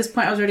this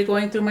point, I was already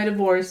going through my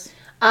divorce.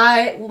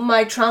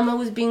 My trauma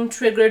was being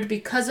triggered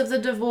because of the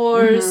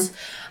divorce.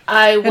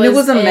 And it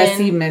was a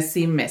messy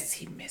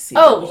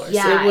divorce.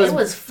 Yeah, it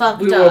was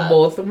fucked up. We were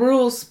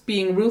both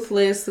being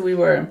ruthless. We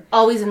were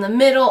always in the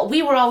middle.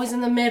 We were always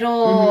in the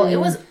middle. It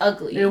was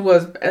ugly. It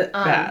was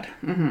bad.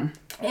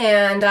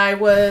 And I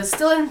was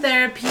still in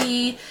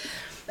therapy.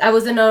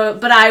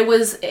 But I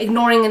was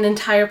ignoring an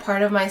entire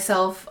part of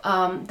myself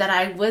that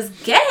I was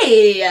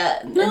gay.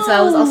 And so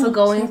I was also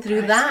going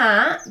through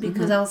that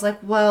because I was like,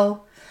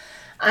 well,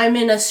 I'm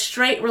in a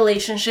straight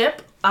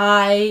relationship.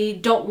 I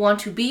don't want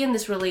to be in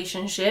this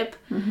relationship.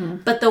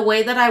 But the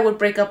way that I would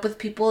break up with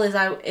people is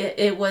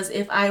it was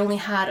if I only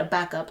had a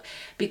backup,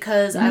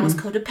 because I was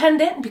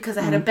codependent, because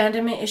I had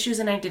abandonment issues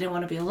and I didn't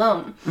want to be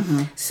alone.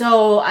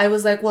 So I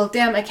was like, well,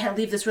 damn, I can't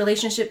leave this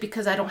relationship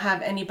because I don't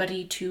have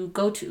anybody to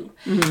go to.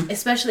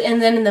 Especially,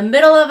 and then in the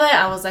middle of it,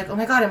 I was like, oh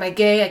my God, am I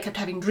gay? I kept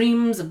having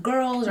dreams of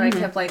girls, or I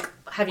kept like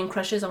having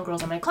crushes on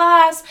girls in my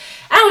class.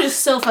 I was just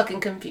so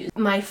fucking confused.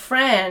 My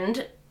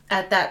friend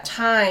at that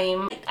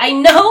time, I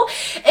know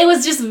it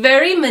was just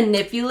very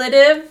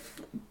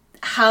manipulative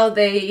how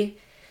they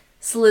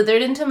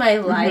slithered into my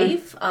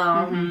life.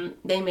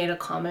 They made a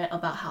comment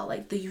about how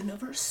like the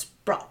universe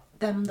brought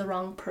them the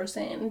wrong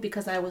person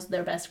because I was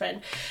their best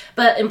friend,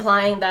 but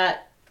implying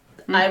that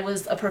I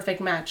was a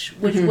perfect match,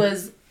 which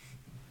was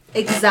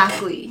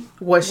exactly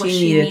what she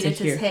needed to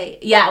hear. Say.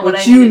 Yeah,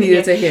 what you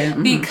needed to hear.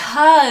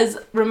 Because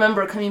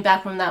remember, coming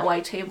back from that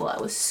white table, I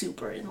was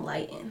super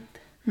enlightened.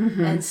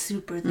 And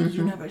super, the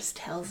universe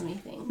tells me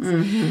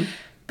things.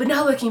 But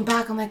now looking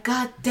back, I'm like,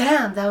 God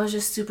damn, that was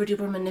just super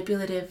duper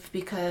manipulative,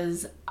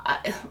 because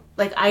I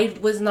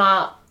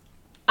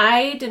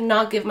did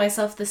not give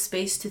myself the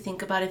space to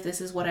think about if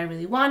this is what I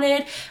really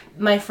wanted.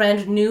 My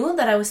friend knew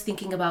that I was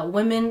thinking about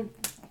women.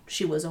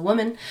 She was a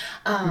woman.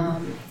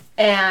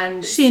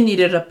 And she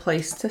needed a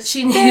place to stay.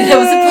 She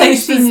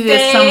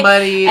needed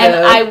somebody and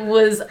I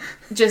was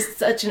just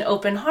such an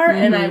open heart,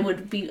 and I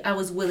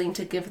was willing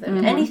to give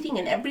them anything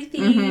and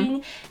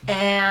everything.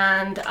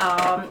 And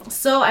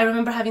so I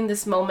remember having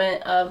this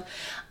moment of,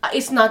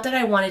 it's not that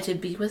I wanted to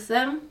be with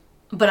them,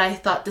 but I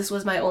thought this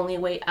was my only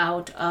way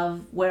out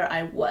of where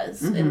I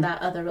was in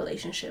that other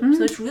relationship.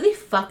 So it's really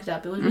fucked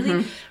up. It was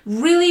really,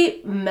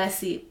 really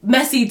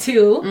messy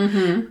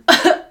too.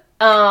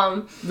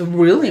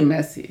 Really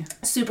messy.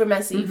 Super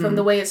messy. From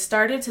the way it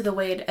started to the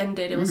way it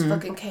ended, it was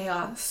fucking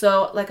chaos.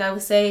 So like I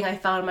was saying, I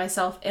found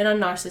myself in a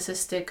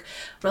narcissistic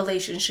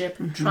relationship,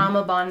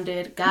 trauma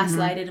bonded,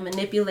 gaslighted,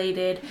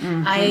 manipulated.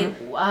 I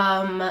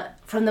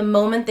from the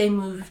moment they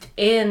moved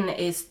in,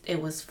 it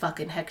was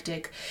fucking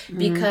hectic,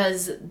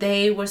 because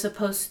they were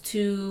supposed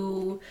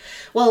to,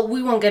 well,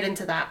 we won't get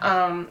into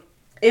that.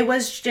 It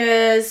was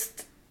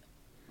just,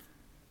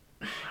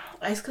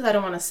 because I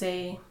don't want to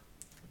say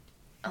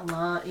a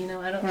lot, you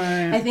know.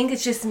 I think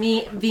it's just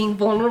me being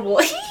vulnerable.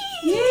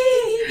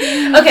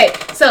 Okay,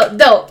 so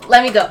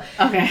let me go.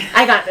 Okay,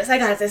 I got this.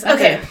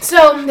 Okay,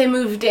 so they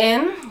moved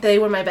in. They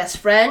were my best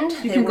friend.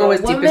 You can go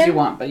as deep as you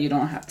want, but you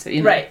don't have to,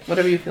 you know, right?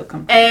 Whatever you feel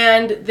comfortable.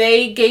 And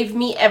they gave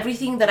me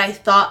everything that I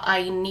thought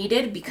I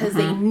needed, because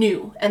they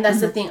knew. And that's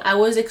the thing, I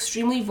was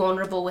extremely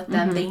vulnerable with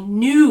them. They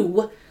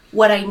knew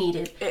what I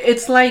needed.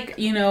 It's like,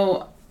 you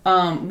know,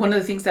 one of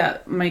the things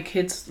that my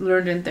kids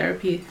learned in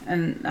therapy,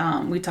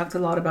 and we talked a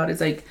lot about,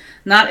 is like,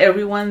 not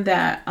everyone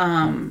that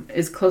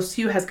is close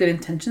to you has good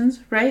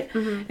intentions, right?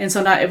 And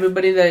so not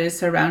everybody that is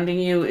surrounding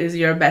you is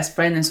your best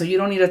friend, and so you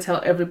don't need to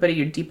tell everybody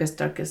your deepest,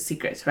 darkest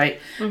secrets, right?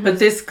 But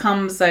this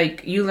comes,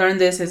 like, you learn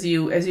this as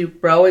you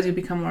grow, as you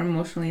become more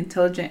emotionally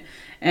intelligent.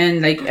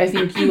 And like, I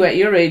think you at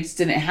your age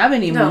didn't have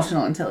any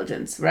emotional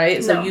intelligence,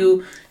 right? So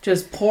you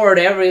just poured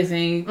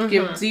everything,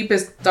 give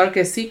deepest,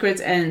 darkest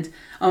secrets, and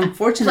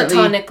unfortunately,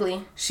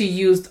 platonically, she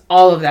used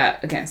all of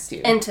that against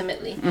you.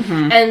 Intimately.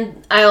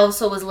 And I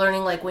also was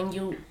learning, like,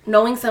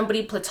 knowing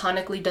somebody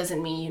platonically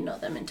doesn't mean you know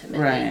them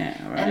intimately. Right.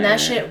 And that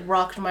shit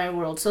rocked my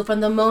world. So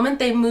from the moment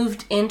they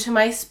moved into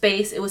my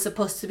space, it was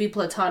supposed to be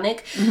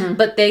platonic,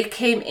 but they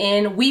came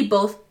in,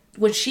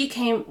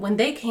 when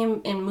they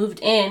came and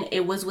moved in,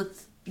 it was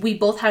we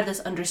both had this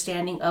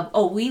understanding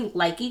of, we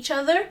like each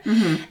other,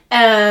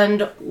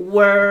 and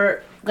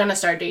we're gonna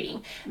start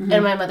dating.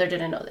 And my mother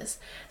didn't know this,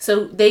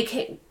 so they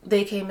came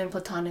in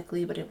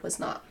platonically, but it was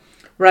not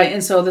right.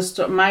 And so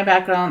my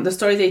background, the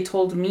story they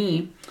told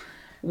me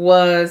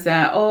was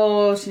that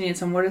she needed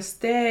somewhere to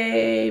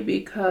stay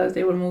because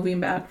they were moving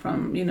back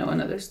from, you know,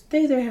 another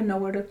state. They had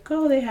nowhere to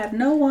go. They had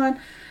no one.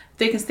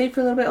 They can stay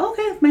for a little bit.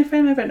 Okay, my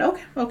friend.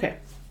 Okay.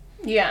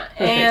 Yeah.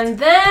 Perfect. And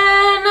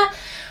then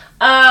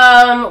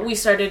we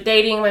started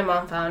dating. My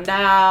mom found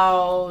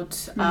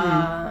out.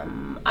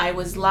 I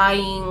was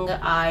lying.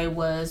 I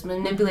was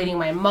manipulating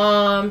my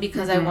mom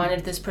because I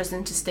wanted this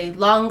person to stay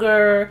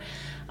longer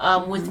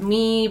with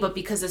me, but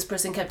because this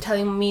person kept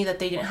telling me that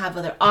they didn't have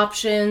other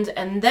options.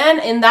 And then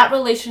in that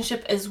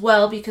relationship as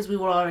well, because we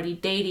were already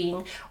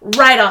dating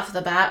right off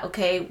the bat,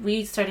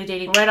 we started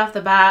dating right off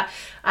the bat.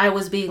 I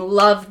was being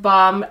love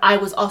bombed. I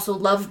was also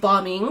love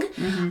bombing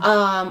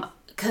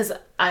because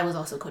I was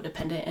also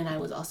codependent and I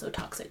was also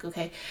toxic,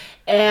 okay?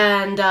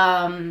 And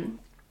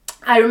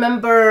I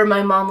remember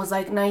my mom was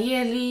like,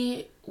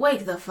 Nayeli,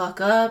 wake the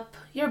fuck up.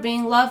 You're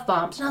being love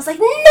bombed. And I was like,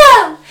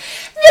 no!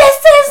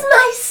 This is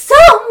my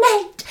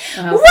soulmate!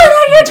 What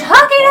are you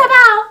talking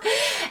about?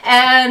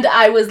 And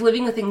I was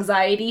living with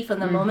anxiety from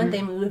the moment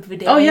they moved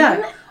in. Oh,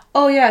 yeah.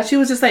 Oh, yeah. She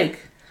was just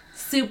like...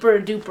 super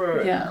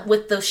duper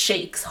with those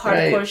shakes,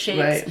 hardcore shakes.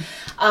 Right.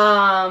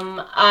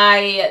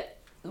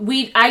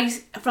 I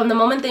from the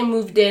moment they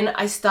moved in,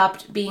 I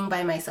stopped being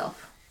by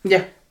myself.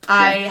 Yeah.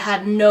 I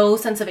had no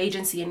sense of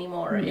agency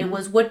anymore. It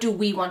was, what do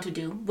we want to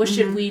do? What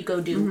should we go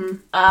do?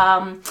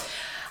 I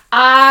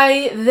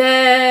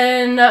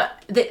then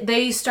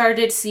they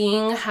started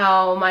seeing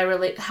how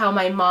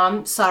my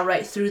mom saw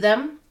right through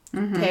them.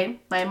 Okay,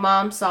 my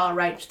mom saw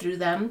right through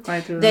them.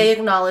 They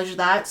acknowledged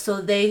that, so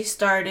they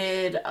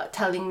started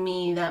telling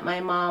me that my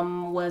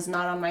mom was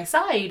not on my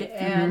side,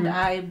 and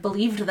I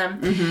believed them.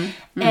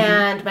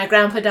 And my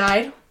grandpa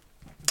died,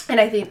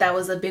 and I think that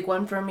was a big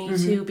one for me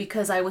too,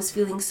 because I was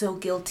feeling so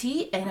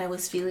guilty, and I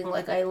was feeling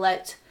like I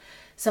let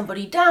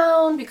somebody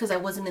down because I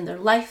wasn't in their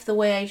life the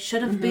way I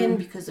should have been,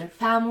 because they're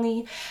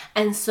family,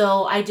 and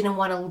so I didn't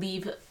want to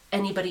leave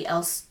anybody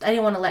else. I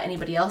didn't want to let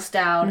anybody else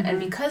down, and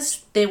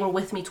because they were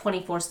with me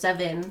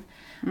 24/7,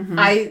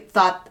 I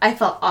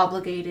felt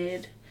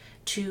obligated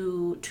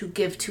to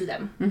give to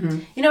them.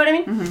 You know what I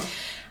mean?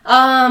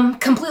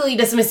 Completely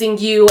dismissing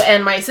you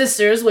and my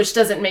sisters, which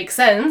doesn't make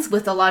sense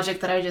with the logic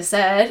that I just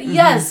said.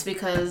 Yes,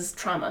 because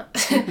trauma.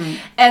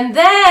 And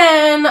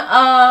then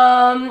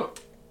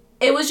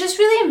it was just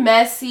really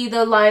messy.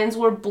 The lines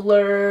were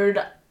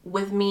blurred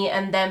with me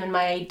and them and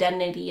my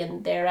identity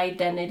and their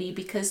identity,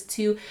 because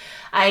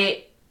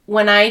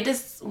when I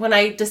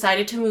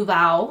decided to move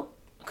out,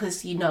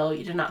 because you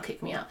did not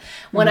kick me out.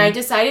 When I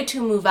decided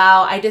to move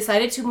out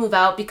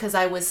because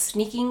I was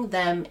sneaking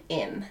them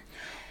in.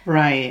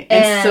 Right.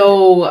 And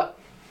so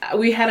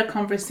we had a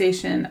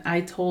conversation.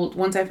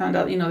 Once I found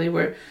out, they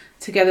were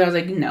together, I was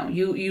like, no,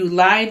 you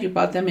lied, you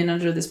brought them in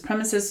under this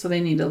premises, so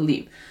they need to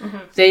leave.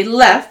 They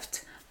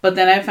left. But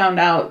then I found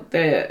out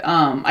that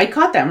I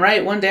caught them,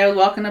 right? One day I was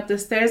walking up the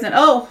stairs and,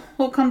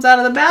 who comes out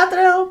of the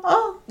bathroom?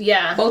 Oh,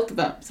 yeah. Both of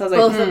them. So I was like,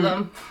 both of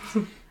them.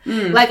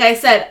 Like I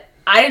said,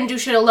 I didn't do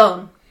shit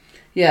alone.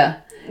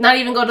 Yeah. Not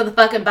even go to the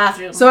fucking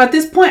bathroom. So at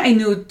this point, I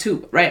knew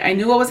too, right? I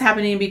knew what was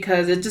happening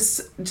because it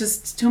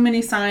just too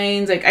many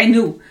signs. Like, I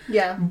knew.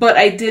 Yeah. But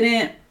I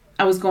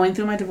was going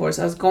through my divorce.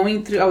 I was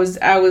going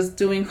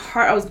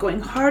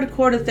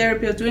hardcore to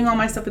therapy. I was doing all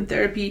my stuff in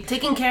therapy.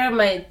 Taking care of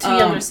my two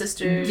younger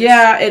sisters.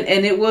 Yeah,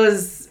 and it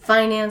was...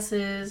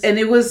 finances. And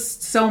it was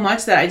so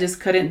much that I just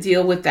couldn't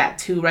deal with that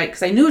too, right?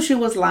 Because I knew she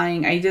was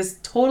lying. I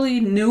just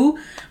totally knew,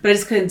 but I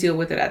just couldn't deal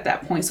with it at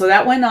that point. So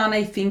that went on,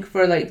 I think,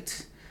 for like...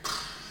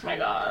 my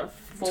God.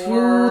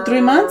 4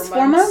 months.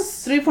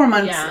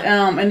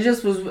 Yeah. And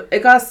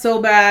it got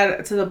so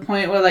bad to the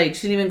point where like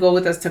she didn't even go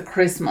with us to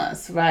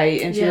Christmas, right?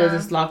 And she was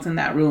just locked in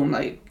that room,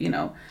 like,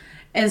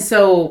 and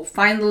so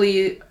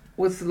finally,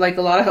 with like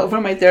a lot of help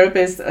from my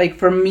therapist, like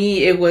for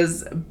me it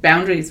was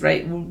boundaries,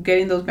 right?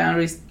 Getting those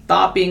boundaries,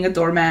 stop being a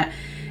doormat.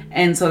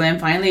 And so then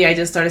finally I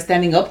just started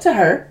standing up to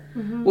her,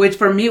 which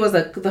for me was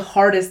like the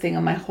hardest thing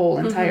of my whole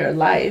entire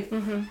life.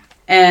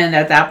 And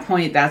at that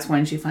point, that's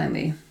when she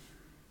finally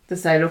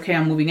decided, okay,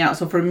 I'm moving out.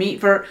 So for me,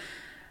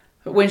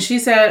 when she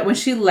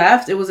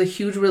left, it was a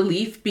huge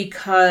relief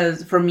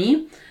because for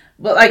me,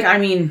 but like, I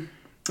mean,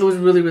 it was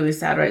really, really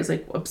sad, right? It was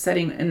like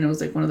upsetting, and it was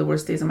like one of the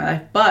worst days of my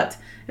life, but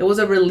it was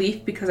a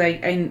relief because I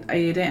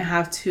didn't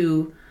have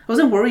to, I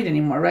wasn't worried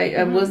anymore, right?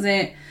 I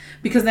wasn't,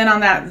 because then on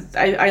that,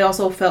 I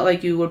also felt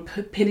like you were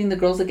pitting the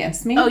girls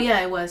against me. Oh yeah,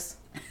 I was.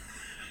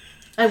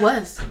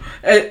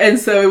 And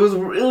so it was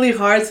really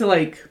hard to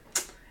like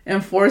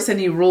enforce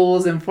any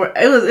rules. It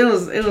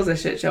was a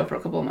shit show for a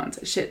couple of months.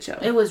 A shit show.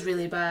 It was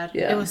really bad.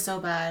 Yeah. It was so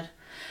bad.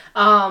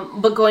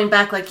 But going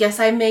back, like, yes,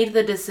 I made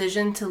the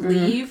decision to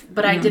leave,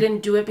 but I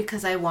didn't do it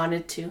because I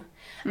wanted to.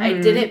 I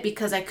did it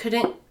because I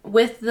couldn't,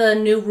 with the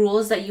new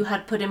rules that you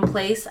had put in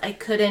place, I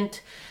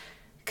couldn't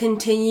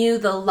continue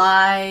the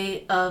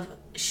lie of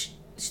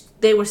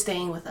they were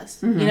staying with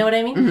us. You know what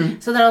I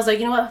mean? So then I was like,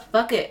 you know what?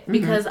 Fuck it.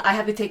 Because I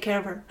have to take care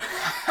of her.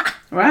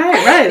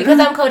 Right. Because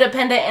I'm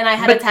codependent and I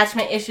had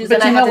attachment issues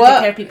and I had to take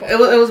care of people.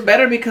 It was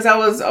better because I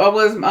was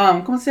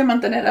 ¿cómo se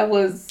llama mantener? I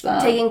was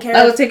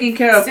taking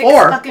care of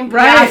 4,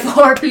 right?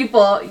 4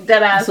 people.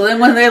 Deadass. So then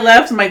when they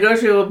left, my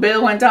grocery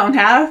bill went down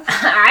half.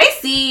 I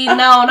see.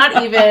 No,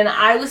 not even.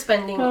 I was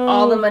spending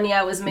all the money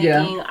I was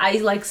making. Yeah. I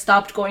like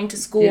stopped going to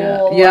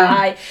school.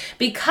 Yeah.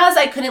 Because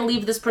I couldn't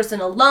leave this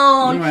person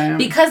alone.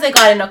 Because they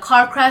got in a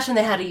car crash and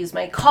they had to use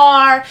my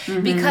car.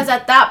 Because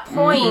at that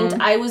point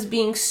I was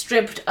being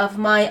stripped of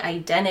my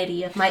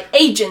identity, of my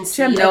agency.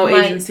 She had no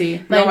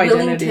agency, my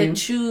willing identity. to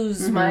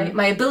choose,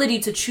 my ability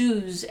to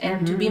choose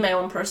and to be my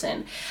own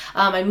person.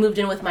 I moved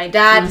in with my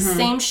dad.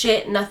 Same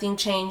shit. Nothing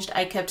changed.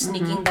 I kept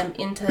sneaking them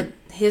into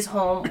his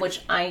home,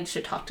 which I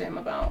should talk to him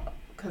about.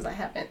 because I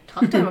haven't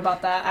talked to him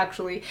about that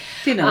actually.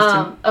 He knows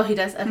too. Oh, he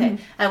does. Okay,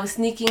 I was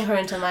sneaking her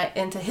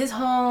into his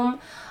home.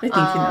 I think he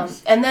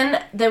knows. And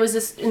then there was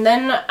this, and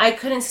then I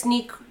couldn't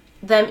sneak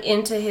them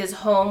into his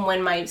home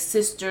when my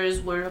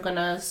sisters were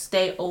gonna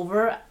stay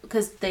over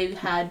because they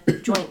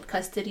had joint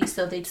custody,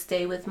 so they'd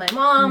stay with my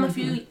mom a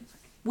few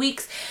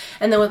weeks,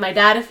 and then with my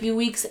dad a few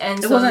weeks,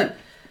 and it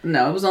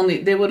was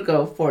only, they would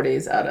go 4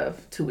 days out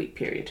of 2 week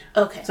period.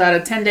 Okay. So out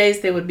of 10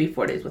 days, they would be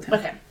 4 days with him.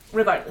 Okay,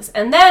 regardless.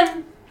 And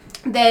then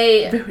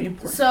very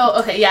important. So,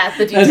 okay, yeah,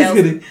 the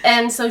details.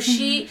 And so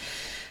she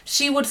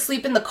would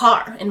sleep in the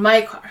car, in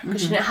my car,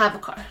 because she didn't have a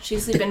car.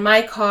 She'd sleep in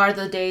my car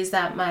the days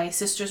that my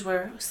sisters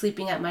were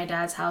sleeping at my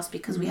dad's house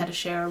because we had to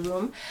share a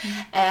room.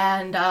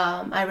 And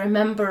I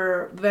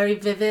remember very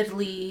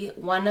vividly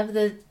one of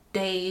the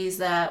days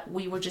that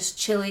we were just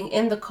chilling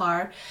in the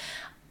car.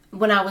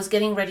 When I was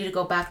getting ready to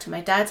go back to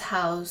my dad's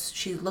house,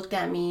 she looked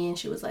at me and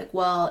she was like,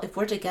 well, if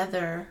we're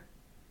together,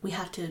 we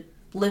have to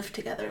live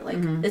together.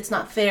 Like, it's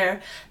not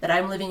fair that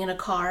I'm living in a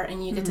car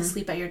and you get to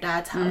sleep at your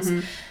dad's house.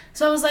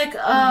 So I was like,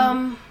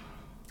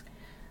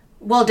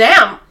 well,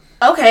 damn.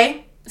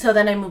 Okay. So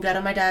then I moved out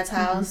of my dad's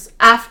house.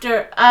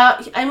 After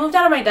I moved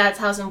out of my dad's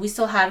house, and we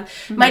still had,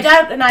 my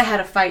dad and I had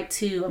a fight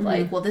too of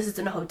like, well, this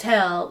isn't a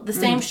hotel. The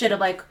same shit of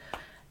like,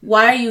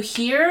 why are you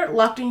here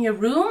locked in your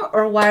room,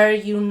 or why are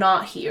you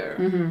not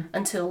here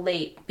until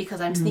late?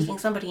 Because I'm sneaking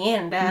somebody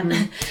in,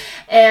 Dad.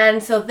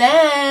 And so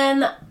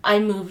then I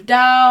moved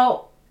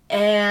out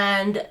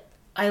and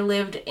I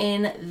lived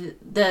in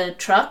the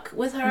truck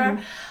with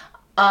her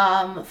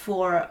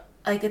for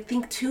like, I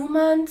think 2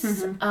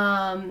 months.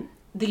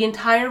 The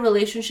entire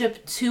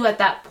relationship too at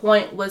that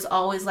point was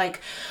always like,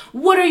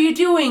 what are you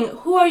doing?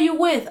 Who are you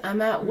with?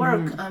 I'm at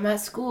work. I'm at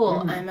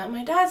school. I'm at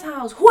my dad's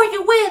house. Who are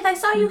you with? I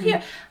saw you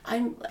here.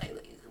 Let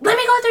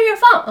me go through your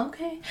phone.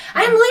 Okay.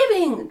 I'm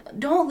leaving.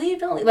 Don't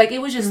leave. Like, it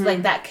was just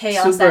like that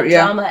chaos, that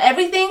drama,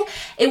 everything.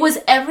 It was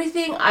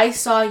everything I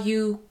saw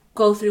you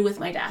go through with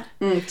my dad,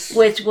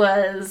 which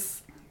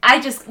was, I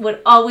just would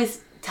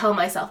always tell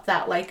myself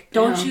that, like,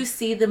 don't you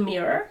see the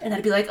mirror? And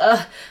I'd be like,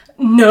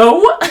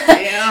 no.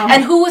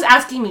 And who was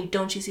asking me,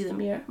 don't you see the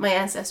mirror? My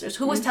ancestors.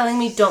 Who was telling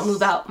me, don't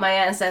move out? My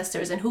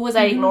ancestors. And who was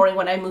I ignoring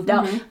when I moved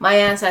out? My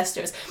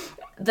ancestors.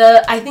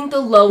 I think the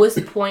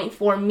lowest point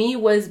for me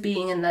was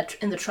being in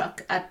the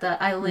truck.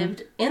 I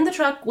lived in the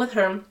truck with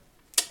her.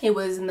 It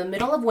was in the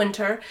middle of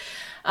winter.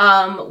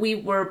 We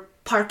were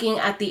parking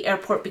at the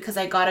airport because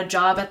I got a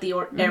job at the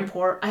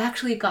airport. I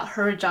actually got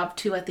her a job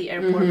too at the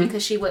airport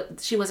because she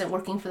wasn't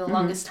working for the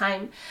longest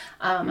time.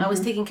 I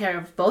was taking care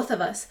of both of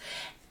us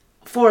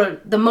for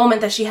the moment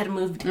that she had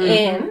moved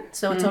in.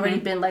 So it's already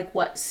been like,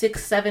 what,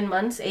 6, 7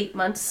 months, 8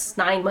 months,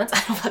 9 months?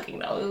 I don't fucking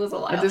know. It was a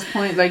while. At this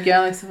point, like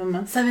 7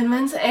 months. 7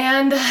 months.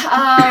 And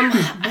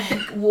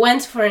I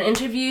went for an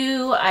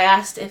interview. I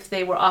asked if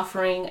they were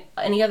offering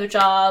any other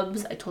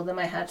jobs. I told them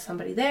I had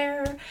somebody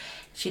there.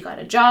 She got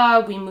a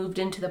job. We moved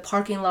into the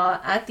parking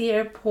lot at the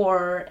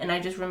airport. And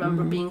I just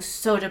remember being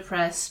so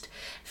depressed,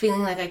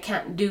 feeling like I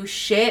can't do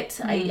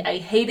shit. I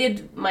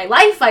hated my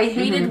life. I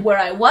hated where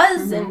I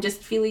was and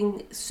just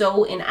feeling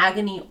so in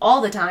agony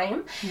all the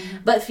time.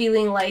 But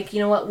feeling like, you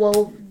know what,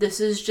 well, this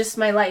is just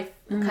my life.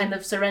 Kind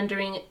of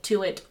surrendering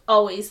to it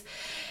always.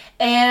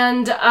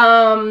 And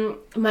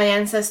my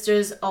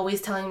ancestors always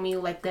telling me,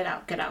 like, get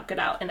out, get out, get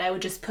out. And I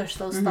would just push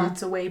those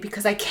thoughts away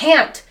because I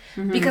can't.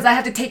 Because I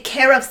have to take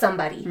care of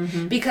somebody.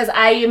 Because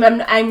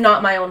I'm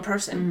not my own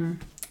person.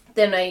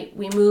 Then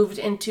we moved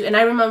into, and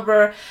I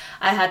remember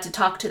I had to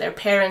talk to their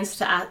parents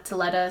to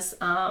let us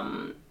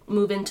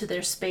move into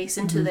their space,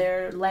 into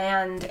their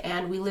land,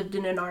 and we lived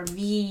in an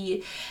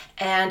RV,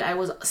 and I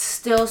was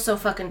still so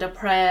fucking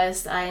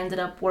depressed. I ended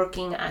up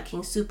working at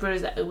King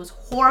Soopers. It was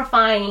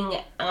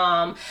horrifying.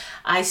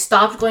 I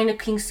stopped going to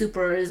King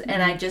Soopers,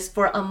 and I just,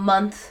 for a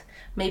month,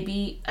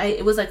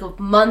 it was like a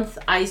month,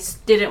 I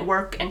didn't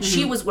work, and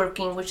she was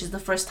working, which is the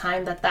first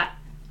time that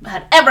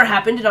had ever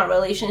happened in our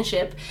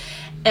relationship.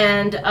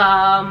 And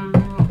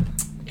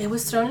it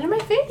was thrown in my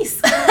face.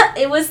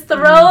 It was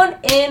thrown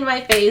in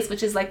my face,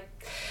 which is like,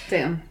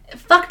 damn,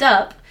 fucked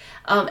up.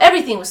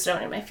 Everything was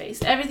thrown in my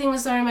face. Everything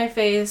was thrown in my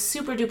face.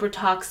 Super duper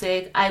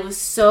toxic. I was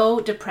so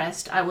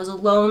depressed. I was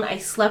alone. I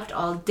slept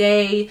all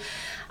day.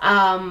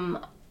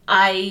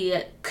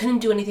 I couldn't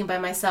do anything by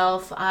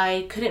myself.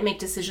 I couldn't make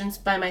decisions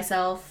by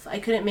myself. I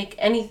couldn't make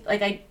any,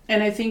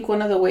 And I think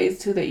one of the ways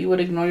too that you would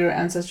ignore your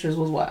ancestors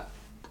was what?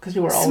 Because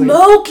you were always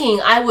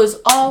smoking. I was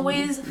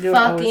always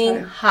fucking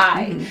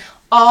high.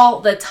 All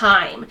the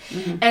time.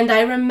 And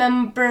I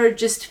remember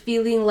just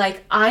feeling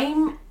like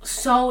I'm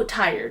so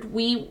tired.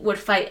 We would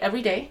fight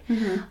every day.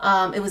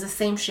 It was the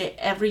same shit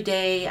every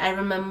day. I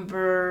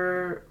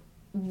remember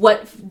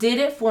what did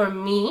it for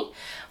me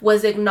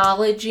was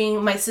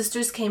acknowledging, my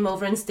sisters came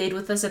over and stayed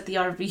with us at the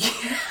RV.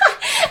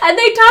 And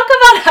they talk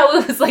about how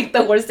it was like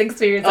the worst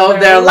experience of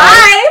their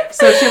life.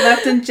 So she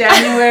left in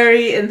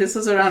January, and this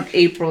was around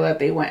April that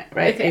they went,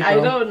 right? Okay, I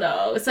don't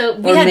know. So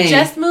we had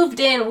just moved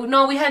in.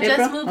 No, we had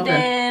just moved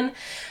in.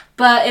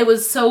 But it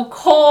was so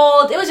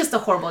cold. It was just a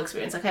horrible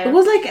experience, okay? It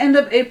was like end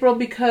of April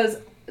because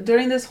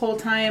during this whole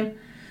time,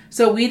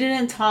 so we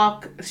didn't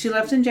talk. She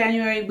left in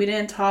January. We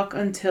didn't talk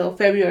until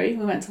February.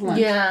 We went to lunch.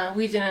 Yeah,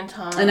 we didn't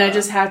talk. And I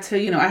just had to,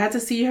 I had to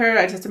see her.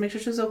 I just had to make sure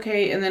she was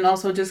okay. And then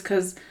also just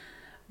because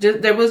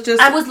there was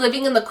just... I was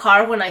living in the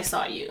car when I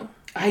saw you.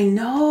 I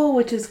know,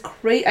 which is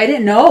great. I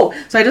didn't know.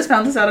 So I just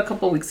found this out a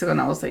couple of weeks ago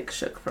and I was like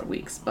shook for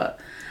weeks. But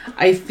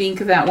I think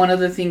that one of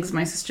the things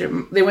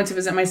they went to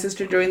visit my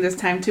sister during this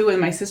time too.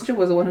 And my sister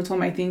was the one who told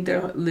me, I think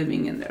they're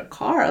living in their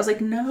car. I was like,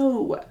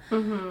 no.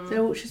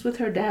 She's with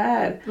her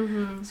dad.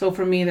 So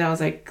for me, that was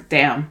like,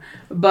 damn.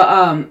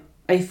 But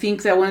I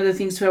think that one of the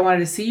things too I wanted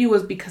to see you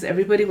was because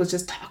everybody was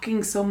just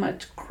talking so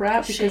much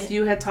crap because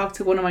you had talked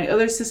to one of my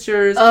other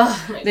sisters,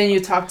 then you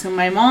talked to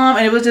my mom,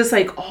 and it was just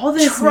like all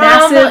this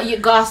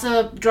massive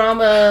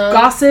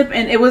gossip,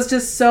 and it was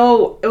just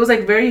it was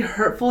like very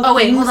hurtful.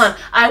 Wait, hold on.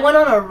 I went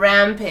on a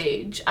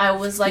rampage. I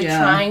was like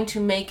trying to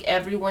make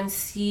everyone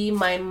see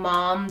my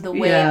mom the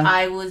way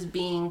I was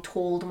being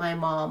told my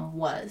mom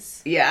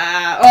was.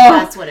 Yeah.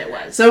 That's what it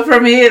was. So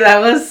for me, that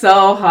was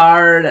so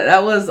hard.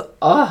 That was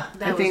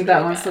I think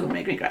that one still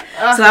make me cry.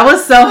 So that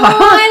was so hard.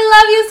 I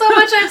love you so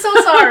much. I'm so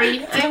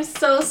sorry. I'm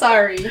so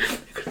sorry.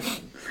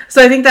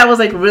 So I think that was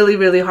like really,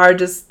 really hard.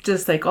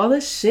 Just like all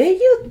the shit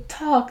you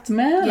talked,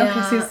 man.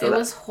 Yeah, okay, it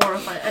was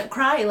horrifying.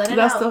 Cry, let it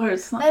out. That still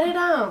hurts. Let it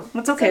out.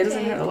 It's okay. It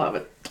doesn't hurt a lot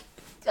of it.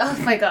 Oh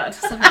my god.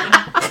 Sorry.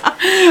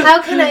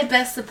 How can I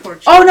best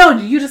support you? Oh no,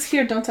 you just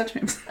hear. Don't touch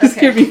me. Just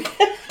hear me.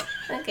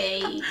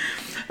 Okay.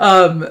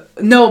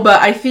 No,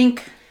 but I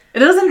think it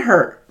doesn't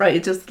hurt, right?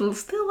 It's just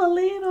still a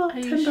little Are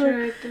tender. You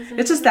sure it doesn't?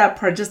 It's just that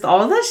part, just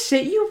all the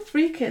shit you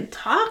freaking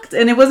talked,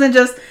 and it wasn't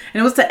just,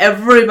 and it was to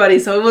everybody.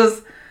 So it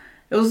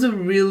was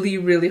really,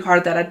 really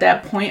hard. That at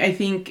that point, I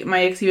think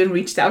my ex even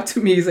reached out to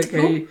me. He's like,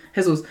 "Hey,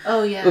 Jesus."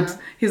 Oh yeah. Oops.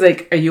 He's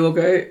like, "Are you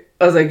okay?"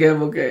 I was like, "Yeah,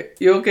 I'm okay."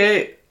 "You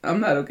okay?"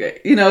 "I'm not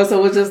okay." So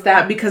it was just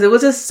that because it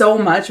was just so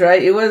much,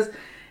 right? It was,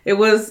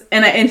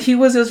 and he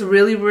was just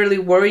really, really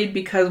worried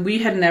because we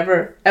had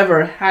never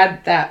ever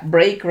had that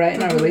break, right,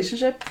 in our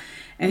relationship.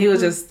 And he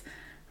was just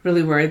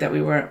really worried that we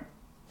weren't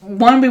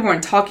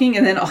talking.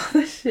 And then all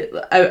the shit,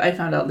 I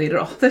found out later,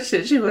 all the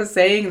shit she was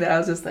saying that I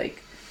was just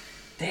like,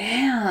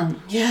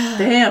 damn. Yeah.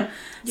 Damn.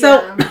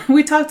 So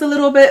we talked a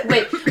little bit.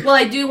 Wait, well,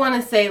 I do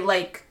want to say,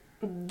 like,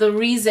 the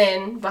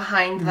reason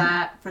behind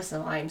that, first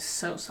of all, I'm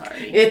so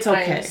sorry. It's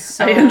okay.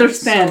 I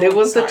understand. It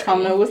was the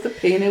trauma, it was the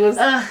pain, it was...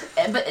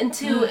 But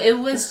two, it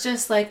was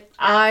just like,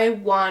 I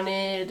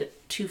wanted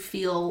to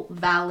feel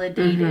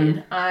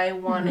validated. I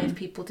wanted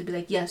people to be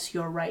like, yes,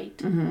 you're right.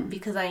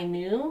 Because I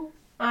knew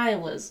I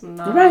was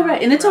not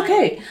right. And it's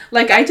okay.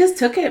 Like, I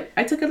took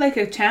it like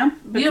a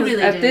champ. Because you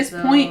really at this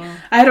point,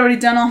 I had already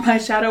done all my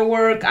shadow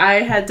work.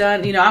 I had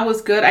done, I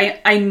was good.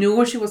 I knew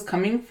where she was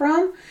coming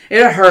from.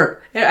 It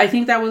hurt. I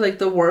think that was like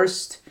the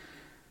worst.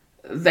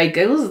 Like,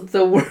 it was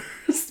the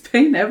worst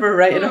pain ever,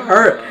 right? It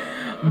hurt.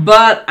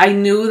 But I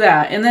knew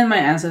that. And then my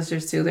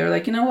ancestors too, they were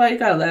like, you know what, you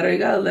gotta let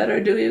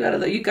her do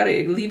it. You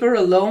gotta leave her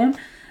alone.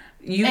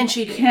 And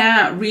she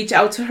can't reach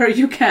out to her.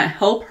 You can't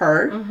help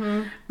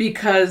her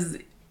because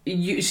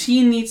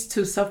she needs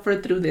to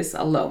suffer through this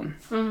alone.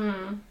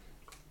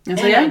 And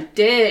so I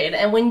did.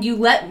 And when you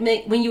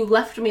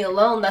left me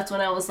alone, that's when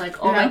I was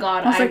like, oh my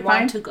god, I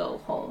want to go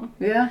home.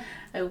 Yeah.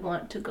 I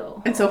want to go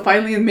home. And so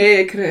finally in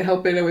May, I couldn't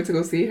help it. I went to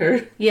go see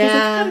her. Yeah. I was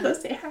like, I gotta go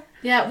see her.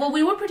 Yeah, well,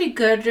 we were pretty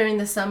good during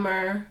the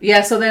summer.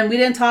 Yeah, so then we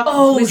didn't talk.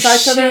 Oh, we saw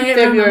each other in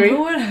February.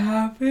 Remember what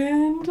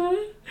happened?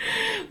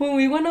 When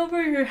we went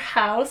over your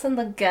house and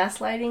the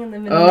gaslighting in the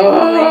middle of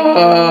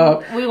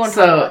the night. We won't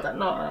talk about that.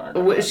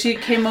 No. She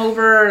came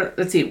over,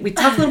 let's see, we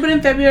talked a little bit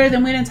in February,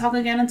 then we didn't talk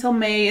again until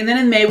May. And then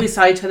in May, we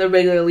saw each other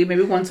regularly,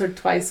 maybe once or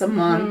twice a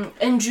month.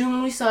 In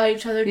June, we saw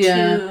each other too.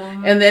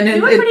 And then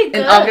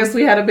in August,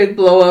 we had a big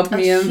blow up.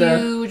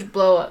 Huge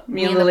blow up.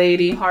 Me and the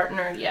lady.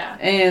 Partner, yeah.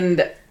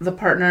 And the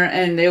partner,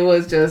 and it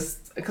was just...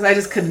 Because I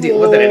just couldn't deal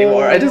with it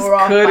anymore. I just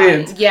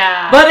couldn't.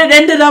 Yeah. But it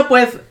ended up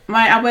with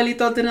my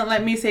abuelito didn't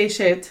let me say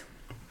shit.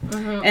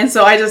 And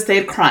so I just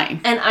stayed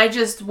crying. And I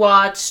just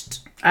watched...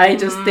 I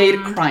just stayed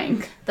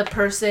crying. The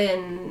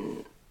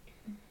person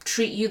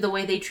treat you the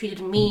way they treated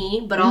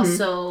me, but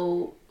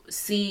also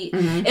see...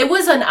 It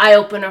was an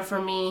eye-opener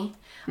for me.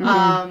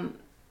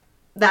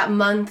 That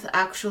month,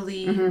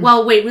 actually.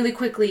 Well, wait, really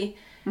quickly.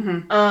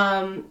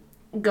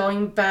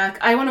 Going back,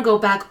 I want to go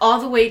back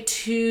all the way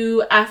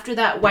to after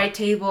that white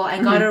table.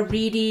 I got a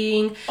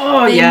reading.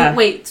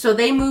 So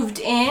they moved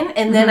in,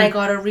 and then I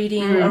got a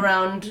reading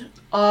around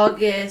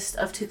August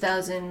of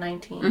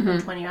 2019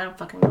 or 20. I don't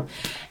fucking know.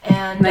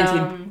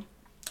 And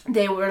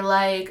they were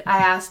like, I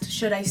asked,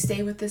 should I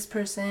stay with this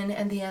person?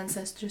 And the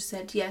ancestors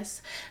said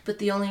yes. But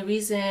the only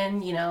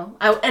reason,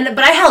 but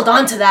I held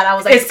on to that. I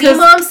was like, see,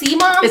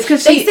 mom. It's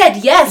because they said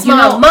yes,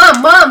 mom.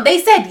 They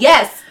said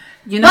yes.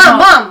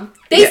 Mom.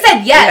 They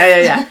said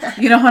yes. Yeah.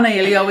 You know how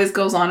Nayeli always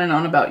goes on and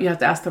on about you have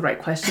to ask the right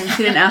question.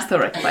 She didn't ask the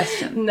right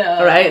question.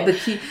 No. Right? The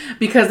key,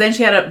 because then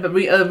she had a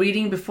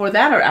reading before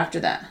that or after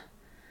that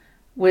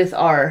with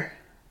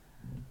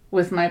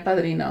my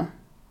padrino.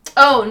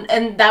 Oh,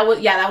 and that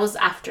was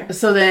after.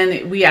 So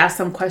then we asked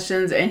some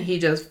questions, and he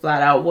just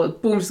flat out, well,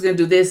 boom, she's gonna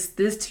do this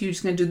to you,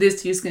 she's gonna do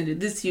this to you, she's gonna do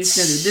this to you, she's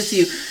gonna do this to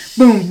you,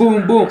 boom,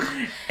 boom, boom.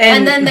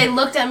 And then they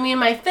looked at me in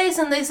my face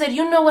and they said,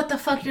 you know what the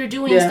fuck you're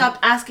doing. Yeah. Stop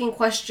asking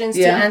questions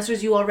to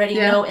answers you already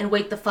know and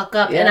wake the fuck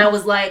up. And I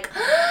was like...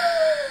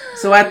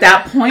 So at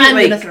that point, I'm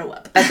gonna throw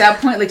up. At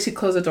that point, like, she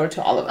closed the door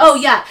to all of us. Oh,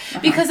 yeah.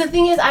 Because the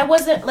thing is, I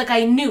wasn't, like,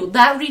 I knew.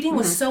 That reading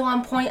was so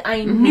on point.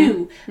 I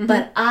knew.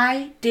 But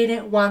I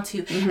didn't want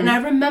to. And I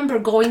remember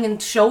going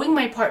and showing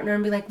my partner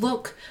and be like,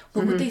 look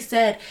what they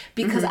said.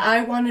 Because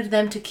I wanted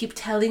them to keep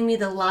telling me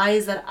the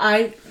lies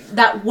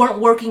that weren't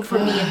working for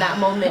me in that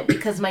moment.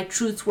 Because my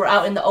truths were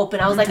out in the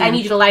open. I was like, I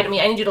need you to lie to me.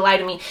 I need you to lie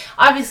to me.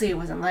 Obviously, it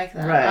wasn't like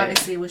that. Right.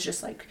 Obviously, it was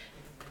just like...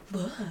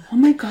 Oh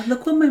my god,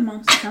 look what my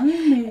mom's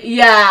telling me.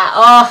 Yeah.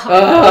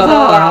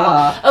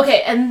 Oh.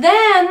 Okay, and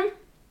then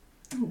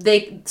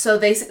they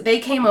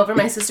came over.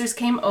 My sisters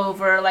came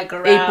over like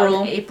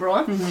around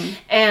April,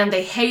 and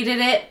they hated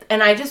it.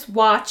 And I just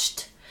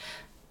watched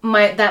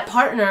that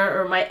partner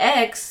or my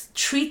ex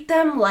treat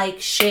them like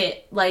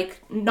shit,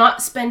 like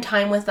not spend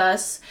time with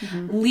us,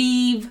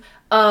 leave.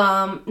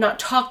 Not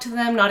talk to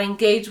them, not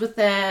engage with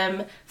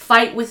them,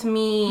 fight with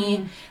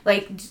me,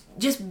 like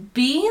just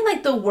being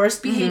like the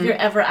worst behavior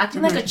ever,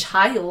 acting like a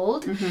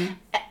child,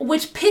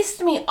 which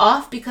pissed me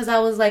off because I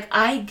was like,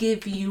 I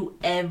give you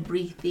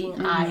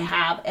everything I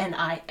have and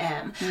I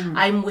am.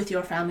 I'm with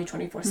your family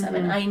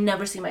 24/7. I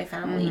never see my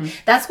family.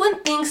 That's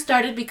when things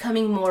started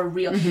becoming more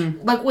real.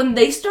 Like when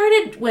they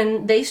started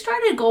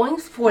going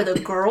for the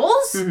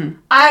girls,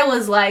 I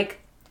was like,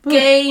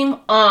 game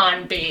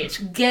on,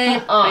 bitch.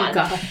 Game on.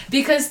 God.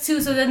 Because too,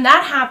 so then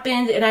that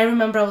happened, and I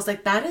remember I was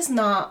like, that is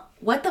not,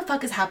 what the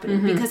fuck is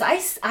happening? Because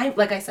I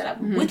like I said,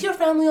 I'm with your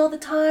family all the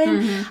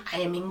time. I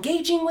am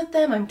engaging with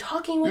them. I'm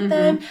talking with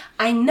them.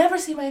 I never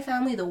see my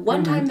family. The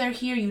one time they're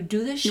here, you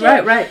do this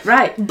shit.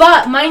 Right.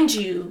 But mind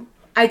you,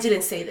 I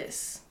didn't say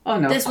this. Oh,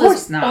 no, this of course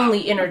was not. Only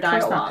inner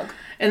dialogue.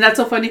 And that's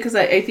so funny because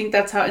I think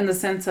that's how, in the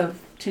sense of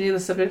changing the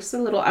subject just a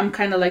little, I'm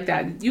kind of like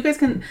that.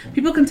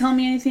 People can tell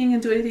me anything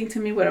and do anything to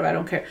me, whatever, I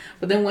don't care.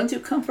 But then once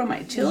you come from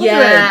my children,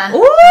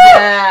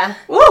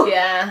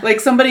 like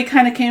somebody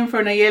kind of came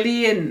for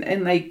Nayeli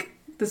and like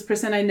this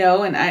person I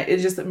know, and it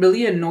just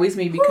really annoys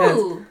me because...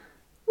 Who?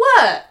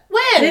 What?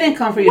 When? They didn't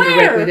come for you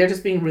directly. They're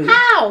just being rude.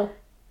 How?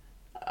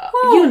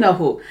 You know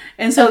who.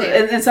 And so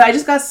and so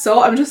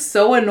I'm just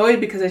so annoyed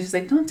because I just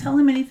like, don't tell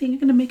him anything. You're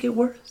going to make it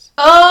worse.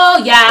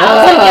 Oh, yeah. I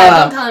was like, yeah,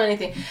 don't tell him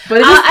anything. But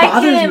it just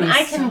bothers me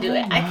I can do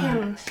it. I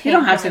can. You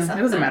don't have to. It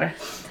doesn't matter.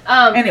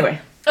 Anyway.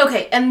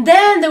 Okay, and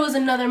then there was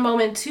another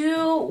moment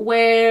too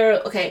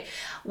where,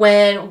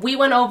 when we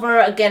went over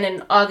again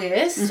in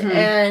August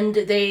and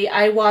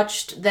I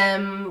watched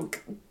them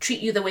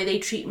treat you the way they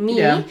treat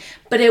me,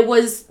 but it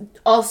was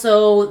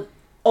also...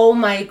 oh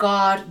my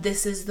god,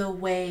 this is the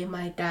way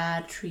my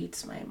dad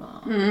treats my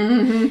mom.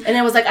 And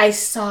it was like, I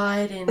saw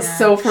it in action.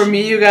 So for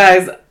me, you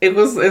guys,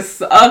 it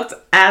sucked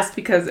ass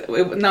because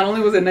not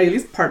only was it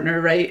Nayeli's partner,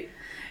 right?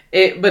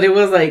 But it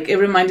was like, it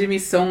reminded me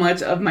so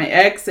much of my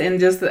ex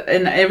and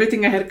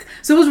everything I had.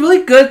 So it was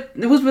really good.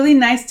 It was really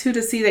nice too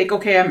to see like,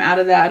 okay, I'm out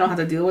of that. I don't have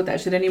to deal with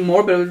that shit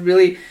anymore. But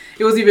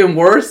it was even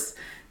worse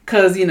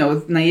because,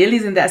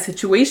 Nayeli's in that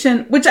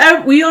situation, which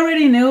we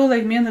already knew,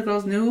 like me and the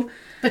girls knew.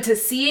 But to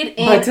see it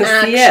in action,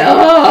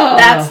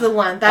 that's the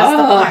one. That's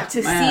the part.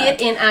 To see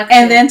it in action.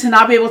 And then to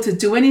not be able to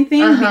do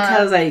anything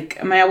because,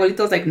 like, my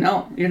abuelito was like,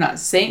 no, you're not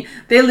saying.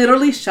 They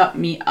literally shut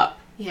me up.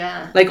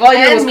 Yeah. Like, all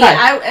I did was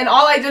cry. And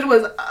all I did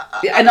was...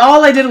 and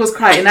all I did was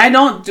cry. And I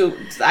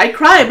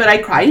cry, but I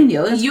cry and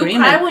yell and scream. You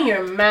cry when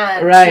you're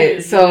mad, right,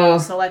 too. So...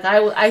 So, like,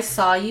 I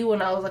saw you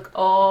and I was like,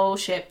 oh,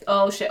 shit.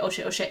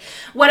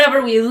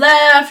 Whatever, we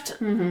left...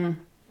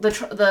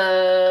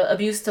 The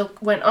abuse still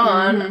went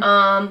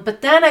on.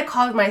 But then I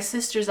called my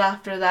sisters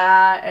after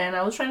that, and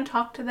I was trying to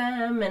talk to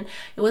them, and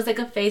it was like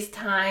a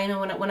FaceTime.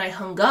 And when I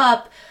hung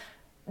up,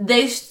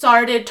 they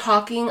started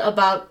talking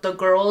about the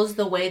girls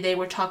the way they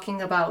were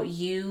talking about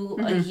you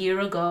a year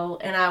ago,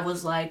 and I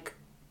was like,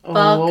 fuck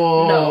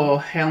no.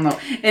 Hell no.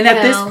 And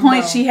at this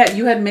point,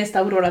 you had missed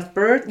Aurora's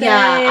birthday.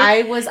 Yeah,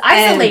 I was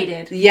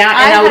isolated.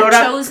 And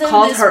Aurora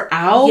called her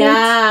out.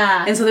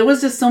 Yeah. And so there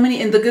was just so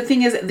many. And the good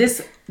thing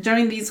is,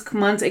 during these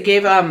months, it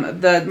gave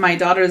my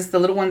daughters, the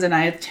little ones, and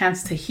I a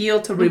chance to heal,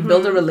 to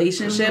rebuild a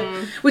relationship.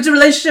 Which a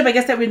relationship, I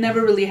guess, that we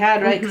never really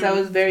had, right? Because I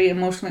was very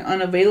emotionally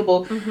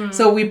unavailable.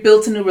 So we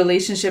built a new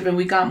relationship, and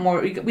we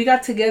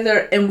got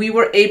together, and we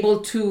were able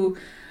to...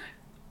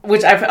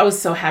 which I was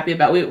so happy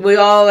about. We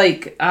all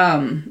like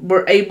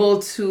were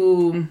able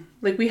to,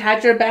 like, we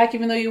had your back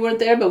even though you weren't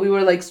there, but we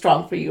were like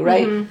strong for you,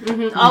 right?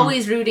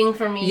 Always rooting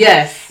for me.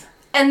 Yes.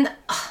 And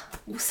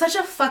such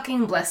a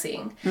fucking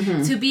blessing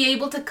to be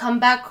able to come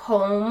back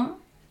home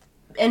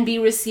and be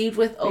received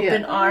with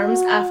open arms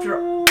after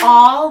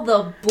all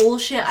the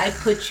bullshit I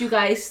put you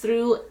guys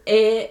through.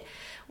 It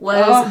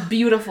was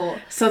beautiful.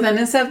 So then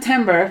in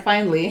September,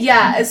 finally.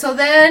 Yeah, so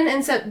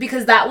then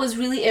because that was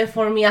really it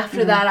for me.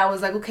 After that, I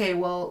was like, okay,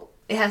 well,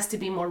 it has to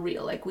be more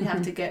real. Like, we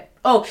have to get...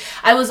 Oh,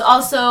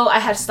 I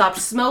had stopped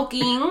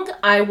smoking.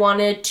 I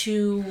wanted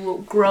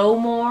to grow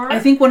more. I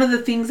think one of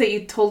the things that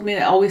you told me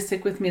that always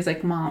stick with me is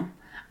like, Mom,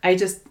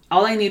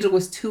 all I needed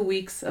was 2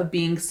 weeks of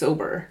being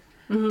sober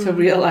to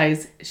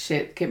realize,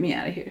 shit, get me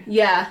out of here.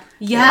 Yeah.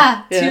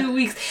 2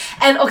 weeks.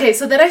 And okay,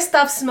 so then I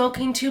stopped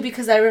smoking too,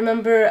 because I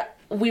remember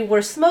we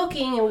were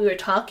smoking and we were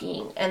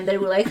talking, and they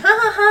were like, ha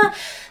ha ha,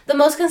 the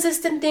most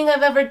consistent thing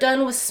I've ever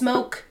done was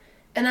smoke.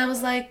 And I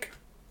was like,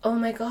 oh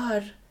my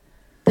God,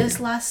 this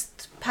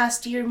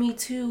past year, me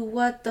too,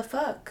 what the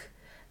fuck?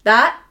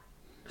 That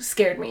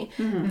scared me.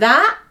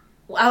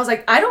 I was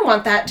like, I don't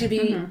want that to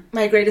be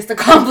my greatest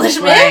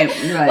accomplishment.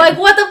 Right. Like,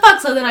 what the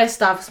fuck? So then I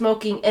stopped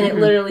smoking, and it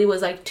literally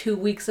was like 2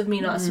 weeks of me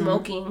not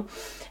smoking.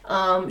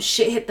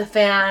 Shit hit the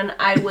fan.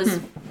 I was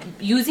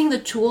using the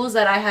tools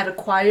that I had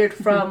acquired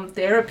from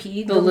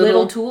therapy, the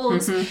little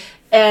tools,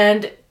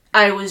 and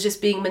I was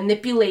just being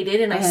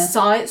manipulated, and I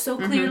saw it so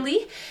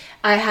clearly.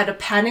 I had a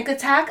panic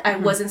attack. I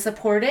wasn't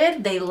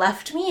supported. They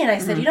left me, and I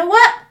said, you know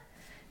what?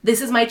 This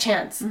is my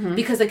chance.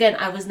 Because again,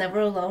 I was never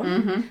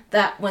alone.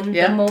 That when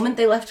the moment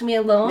they left me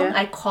alone,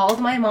 I called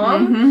my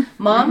mom.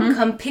 Mom,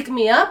 come pick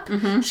me up.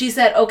 She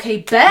said, okay,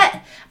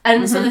 bet.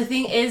 And so the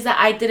thing is that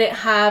I didn't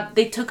have,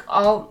 they took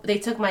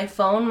my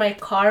phone, my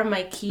car,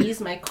 my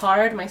keys, my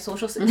card, my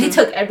social, they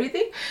took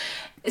everything.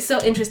 It's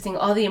so interesting,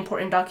 all the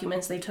important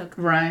documents they took.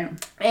 Right.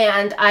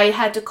 And I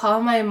had to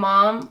call my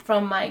mom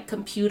from my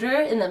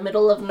computer in the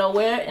middle of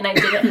nowhere, and I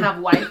didn't have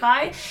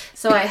Wi-Fi.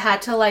 So I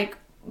had to like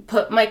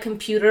put my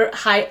computer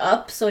high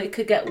up so it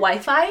could get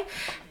Wi-Fi,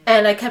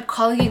 and I kept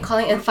calling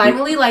and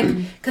finally, like,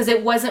 because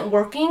it wasn't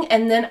working,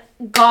 and then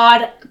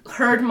God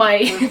heard my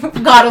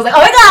God was like,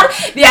 oh my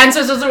God, the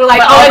ancestors were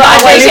like, oh my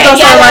God,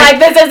 like,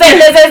 this is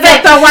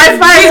it, the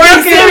Wi-Fi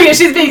working,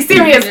 she's being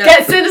serious,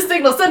 send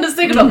a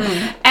signal,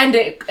 and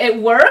it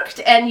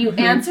worked, and you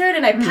answered,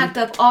 and I packed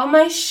up all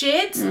my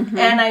shit,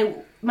 and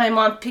my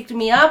mom picked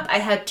me up. I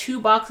had 2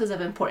 boxes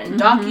of important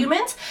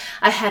documents.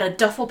 I had a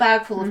duffel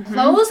bag full of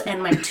clothes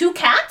and my 2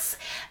 cats.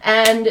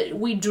 And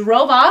we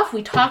drove off.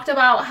 We talked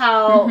about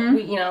how,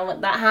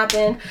 that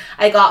happened.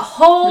 I got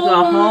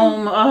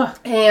home.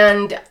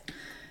 And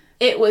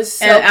it was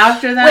so... And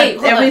after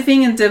that,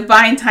 everything in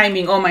divine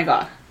timing. Oh, my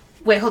God.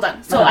 Wait, hold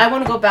on. So I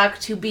want to go back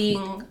to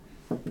being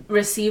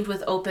received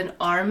with open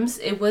arms.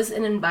 It was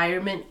an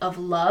environment of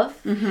love.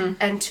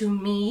 And to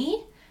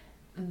me,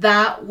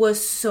 that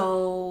was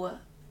so...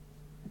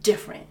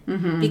 different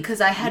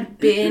because I had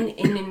been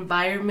in an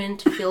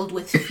environment filled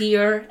with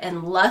fear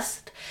and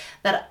lust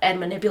and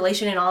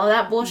manipulation and all of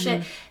that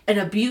bullshit and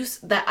abuse,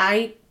 that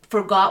I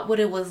forgot what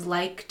it was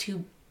like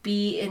to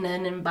be in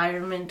an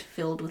environment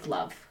filled with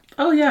love.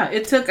 Oh yeah,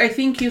 it took, I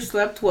think you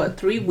slept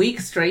 3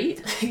 weeks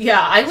straight? Yeah,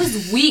 I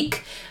was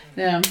weak.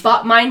 Yeah.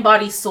 Mind,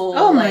 body, soul.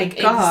 Oh my God.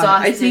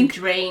 Exhausted, I think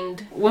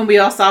drained. When we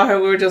all saw her,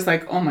 we were just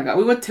like, oh my God.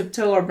 We would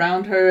tiptoe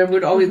around her, and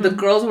we'd always, the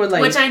girls were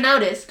like... Which I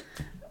noticed.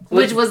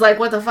 Which was like,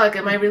 what the fuck?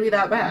 Am I really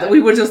that bad? We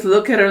would just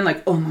look at her and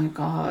like, oh my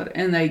God.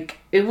 And like,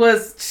 it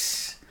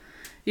was,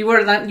 you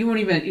weren't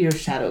even your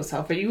shadow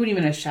self. You weren't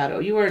even a shadow.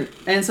 You weren't.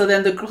 And so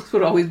then the girls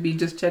would always be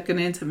just checking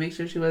in to make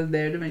sure she was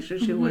there, to make sure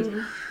she was.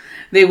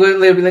 They'd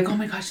be like, oh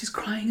my God, she's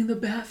crying in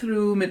the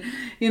bathroom. And,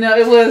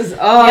 it was,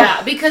 oh.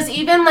 Yeah, because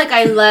even like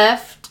I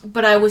left,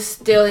 but I was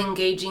still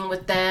engaging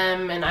with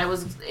them. And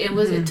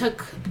it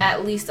took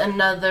at least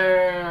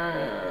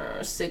another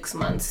 6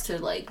 months to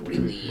like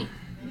really...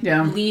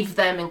 leave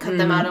them and cut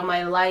them out of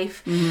my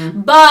life.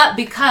 But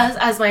because,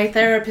 as my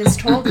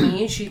therapist told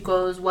me, she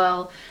goes,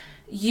 well,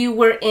 you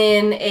were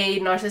in a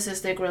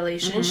narcissistic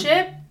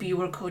relationship, you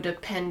were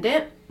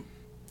codependent,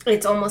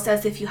 it's almost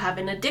as if you have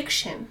an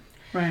addiction.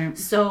 Right.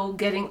 So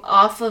getting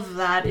off of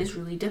that is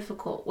really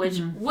difficult, which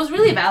was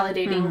really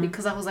validating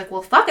because I was like,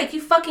 well, fuck, I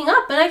keep fucking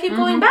up and I keep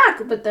going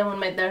back. But then when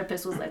my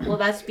therapist was like, well,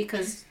 that's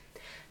because...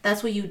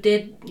 that's what you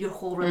did your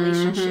whole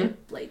relationship.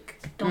 Like,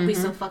 don't be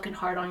so fucking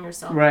hard on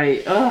yourself.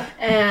 Right. Ugh.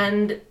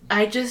 And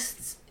I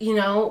just,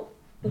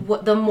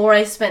 the more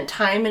I spent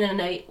time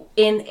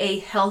in a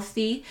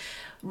healthy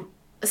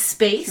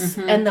space,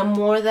 and the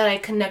more that I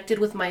connected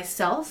with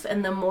myself, and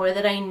the more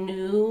that I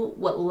knew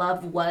what love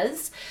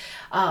was,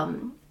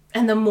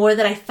 and the more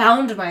that I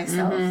found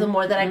myself, the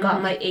more that I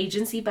got my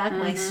agency back,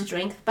 my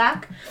strength back,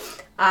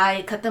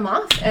 I cut them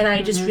off, and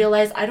I just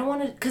realized I don't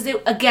want to, because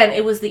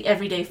it was the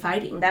everyday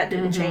fighting that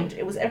didn't change.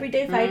 It was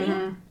everyday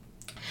fighting,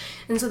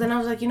 and so then I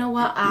was like, you know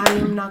what, I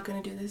am not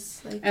gonna do this.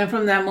 Like, and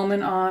from that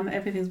moment on,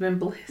 everything's been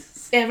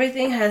bliss.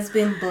 Everything has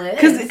been bliss.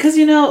 Because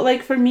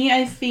like for me,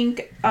 I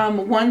think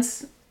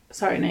once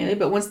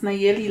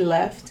Nayeli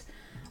left,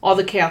 all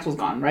the chaos was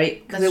gone,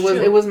 right? Because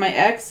it was my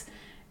ex.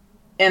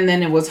 And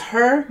then it was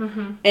her,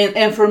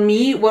 and for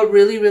me, what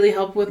really, really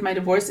helped with my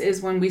divorce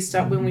is when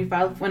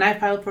I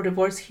filed for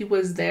divorce, he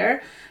was there.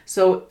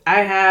 So I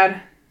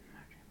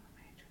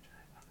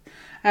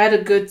had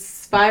a good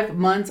 5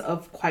 months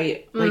of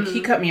quiet. Like he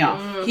cut me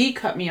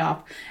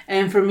off,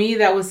 and for me,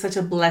 that was such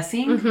a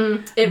blessing.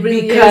 It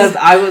really because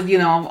I was,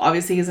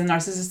 obviously he's a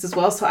narcissist as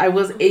well, so I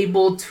was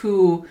able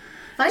to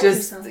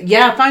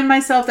find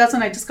myself. That's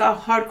when I just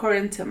got hardcore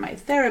into my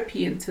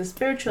therapy, into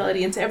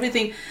spirituality, into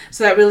everything.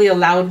 So that really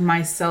allowed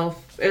me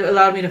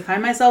to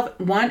find myself,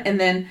 one. And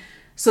then,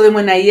 so then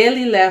when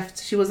Nayeli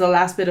left, she was the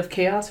last bit of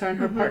chaos, her and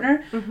her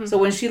partner. So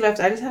when she left,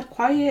 I just had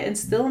quiet and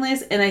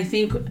stillness. And I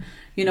think,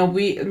 me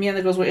and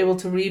the girls were able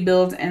to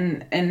rebuild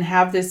and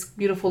have this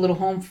beautiful little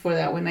home for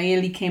that when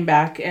Nayeli came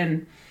back.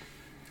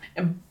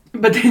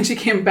 But then she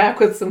came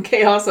back with some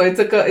chaos, so it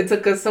took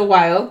us a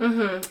while.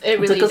 It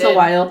really took us a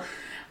while.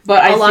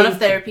 But a lot of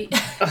therapy.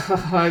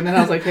 And then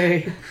I was like,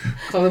 hey,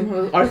 call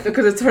him Arthur,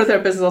 because it's her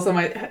therapist is also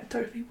my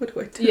therapy. What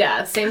do I do?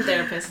 Yeah, same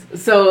therapist.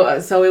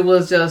 So it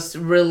was just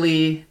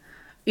really,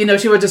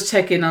 she would just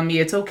check in on me.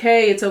 It's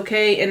okay.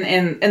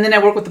 And then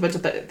I work with a bunch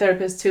of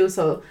therapists too.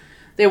 So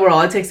they were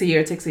all, it takes a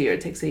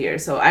year.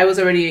 So I was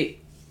already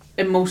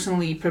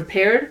emotionally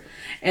prepared.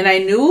 And I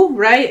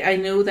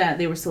knew that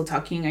they were still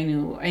talking. I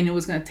knew it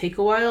was going to take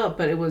a while,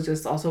 but it was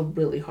just also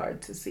really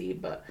hard to see.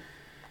 But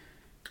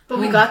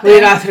we got there.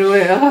 We got through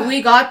it.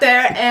 We got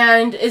there,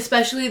 and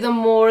especially the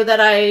more that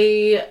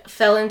I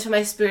fell into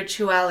my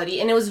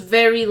spirituality, and it was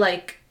very,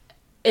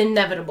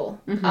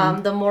 inevitable.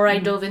 The more I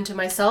dove into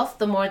myself,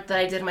 the more that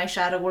I did my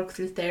shadow work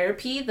through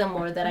therapy, the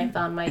more that I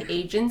found my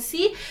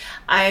agency.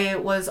 I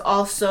was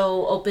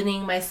also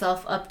opening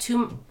myself up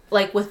to,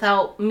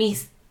 without me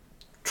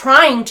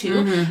trying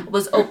to,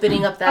 was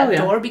opening up that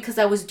door because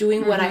I was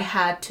doing what I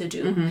had to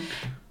do.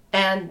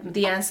 And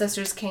the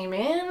ancestors came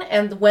in,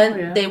 and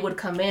when they would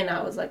come in,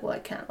 I was like, well, I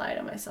can't lie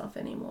to myself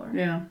anymore.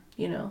 Yeah.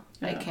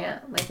 I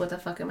can't. What the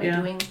fuck am I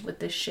doing with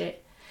this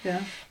shit?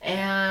 Yeah.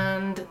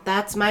 And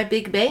that's my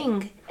big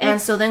bang. And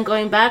so then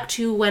going back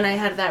to when I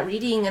had that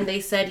reading and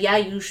they said, yeah,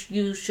 you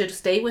should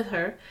stay with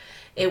her,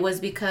 it was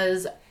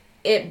because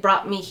it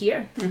brought me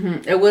here.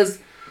 It was...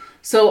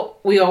 So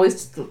we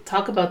always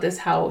talk about this,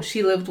 how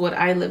she lived what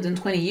I lived in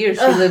 20 years.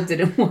 She lived it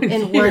in 1 year.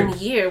 In 1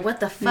 year. What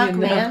the fuck,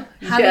 man?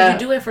 How did you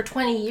do it for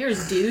 20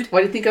 years, dude?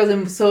 Why do you think I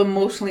was so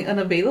emotionally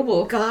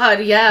unavailable?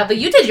 God, yeah. But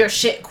you did your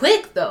shit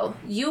quick, though.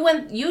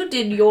 You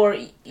did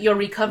your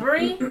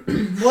recovery.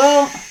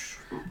 Well,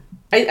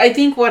 I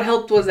think what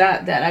helped was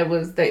that I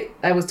was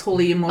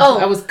totally emotional.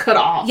 I was cut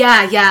off.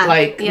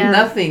 Yeah.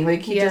 Nothing.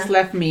 He just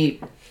left me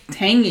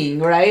hanging,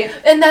 right?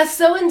 And that's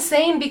so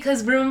insane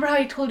because remember how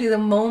I told you the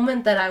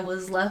moment that I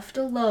was left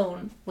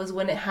alone was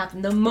when it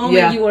happened. The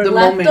moment you were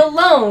left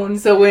alone.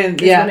 So when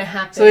it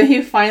happened. So when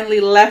he finally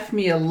left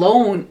me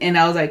alone, and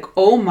I was like,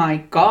 oh my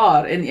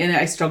God, and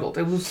I struggled.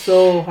 It was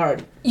so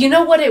hard. You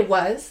know what it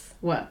was?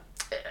 What?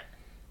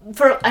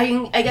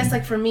 I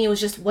guess for me it was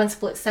just one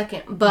split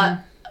second, but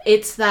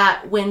it's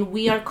that when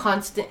we are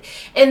constant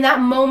in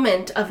that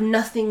moment of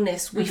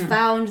nothingness, we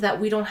found that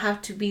we don't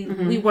have to be,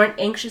 we weren't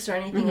anxious or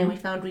anything, and we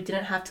found we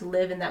didn't have to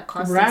live in that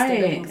constant state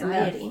of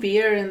anxiety. And that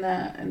fear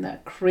and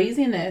that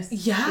craziness.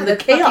 Yeah, and the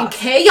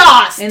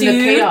chaos, dude.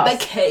 The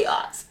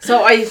chaos.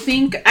 So I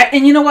think,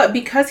 and you know what?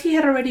 Because he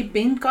had already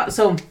been gone,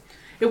 so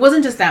it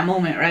wasn't just that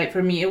moment, right?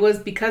 For me, it was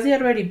because he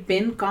had already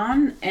been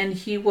gone, and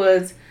he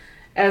was...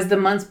 As the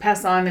months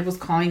passed on, it was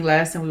calling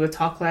less and we would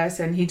talk less,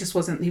 and he just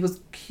wasn't,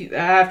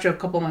 after a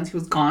couple months, he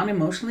was gone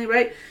emotionally,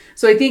 right?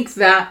 So I think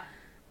that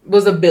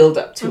was a build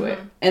up to it.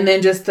 And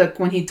then just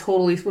when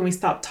we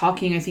stopped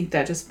talking, I think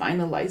that just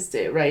finalized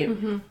it, right?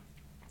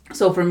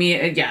 So for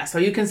me, so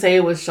you can say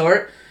it was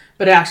short,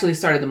 but it actually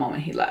started the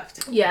moment he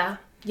left. Yeah.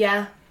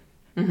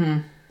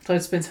 So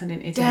it's been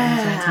 17, 18,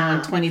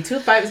 19, 22,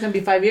 it's going to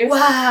be 5 years.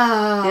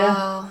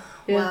 Wow.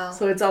 Yeah. Wow.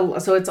 So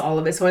it's all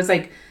of it. So it's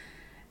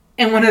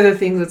and one of the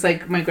things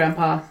it's my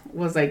grandpa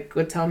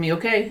would tell me,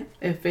 okay,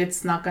 if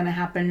it's not going to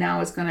happen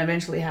now, it's going to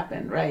eventually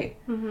happen, right?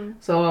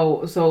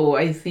 So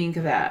I think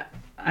that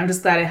I'm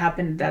just glad it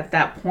happened at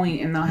that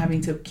point and not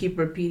having to keep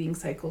repeating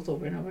cycles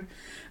over and over.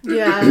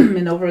 Yeah.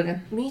 And over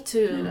again. Me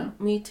too.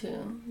 Me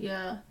too.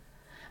 Yeah.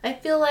 I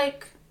feel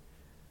like,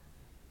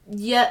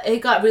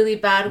 it got really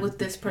bad with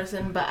this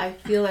person, but I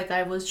feel like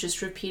I was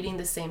just repeating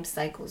the same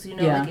cycles,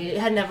 it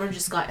had never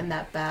just gotten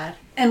that bad.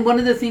 And one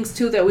of the things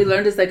too that we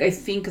learned is I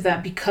think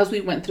that because we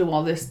went through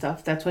all this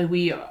stuff, that's why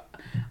we are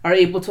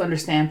able to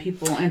understand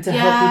people and to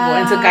help people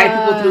and to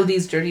guide people through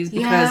these journeys,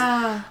 because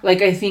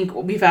I think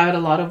we've had a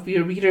lot of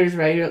your readers,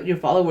 right, your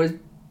followers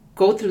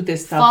go through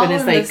this stuff,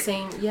 and it's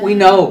we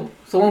know.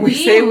 So when we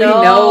say we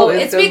know,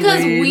 it's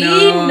because we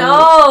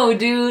know,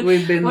 dude.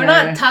 We've been We're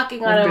there. Not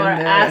talking out of our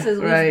asses.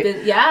 Right. We've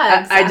been,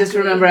 exactly. I just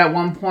remember at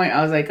one point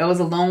I was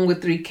alone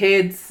with 3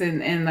 kids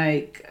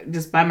and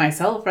just by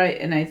myself, right?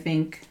 And I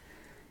think,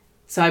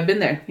 so I've been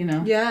there,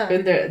 Yeah.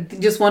 Been there,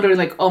 just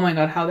wondering oh my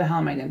God, how the hell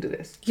am I going to do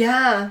this?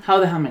 Yeah. How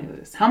the hell am I going to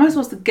do this? How am I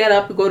supposed to get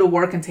up and go to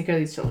work and take care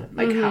of these children?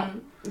 How?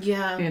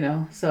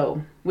 Yeah.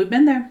 So we've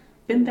been there.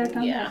 Done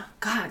that.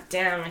 God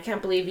damn, I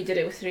can't believe you did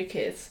it with 3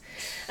 kids.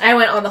 I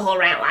went on the whole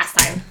rant last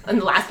time on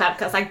the last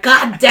podcast.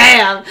 God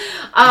damn.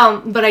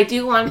 But I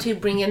do want to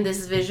bring in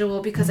this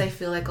visual because I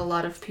feel like a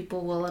lot of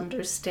people will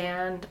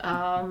understand.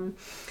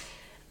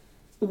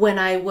 When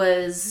I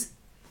was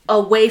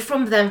away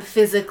from them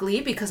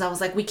physically, because I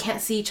was we can't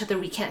see each other,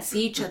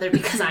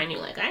 because I knew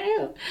I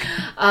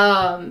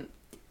knew.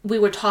 We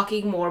were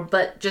talking more,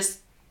 but just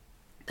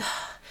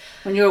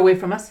When you were away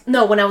from us?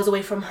 No, when I was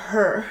away from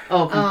her.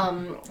 Oh,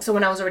 okay. So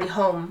when I was already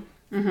home.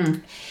 Mm-hmm.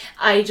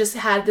 I just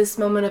had this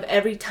moment of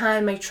every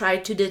time I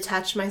tried to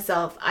detach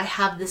myself, I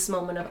have this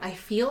moment of, I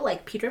feel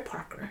like Peter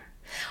Parker.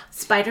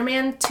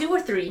 Spider-Man 2 or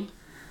 3.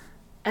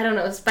 I don't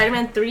know.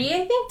 Spider-Man 3,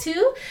 I think,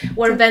 2.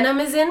 Where Venom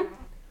is in.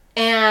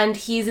 And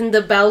he's in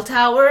the bell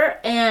tower.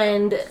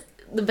 And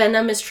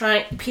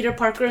Peter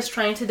Parker is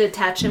trying to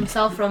detach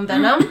himself from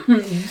Venom.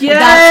 Yes!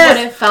 That's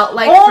what it felt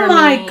like for me. Oh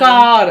my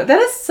God. That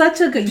is such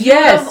a good...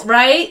 Yes.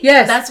 Right?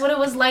 Yes. That's what it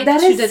was like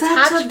to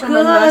detach from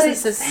a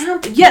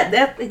narcissist. Yeah,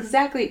 that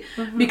exactly.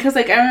 Mm-hmm. Because,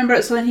 like, I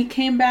remember... So then he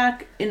came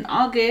back in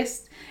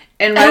August...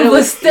 And it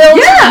was still...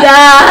 Yeah! And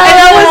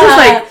I was just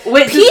like...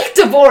 Wait, peak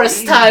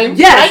divorce time,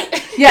 yes,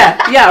 right?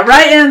 Yeah,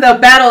 right in the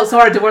battle. So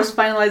our divorce was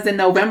finalized in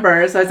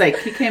November. So I was like,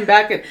 he came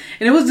back and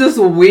it was just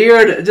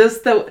weird.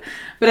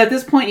 But at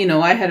this point,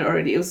 I had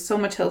already, it was so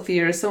much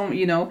healthier,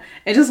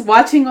 and just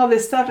watching all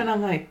this stuff, and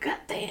I'm like, God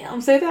damn,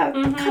 say that,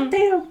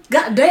 mm-hmm.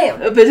 God damn.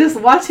 But just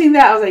watching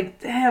that, I was like,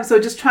 damn. So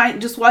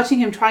just watching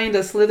him trying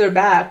to slither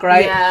back,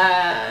 right?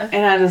 Yeah.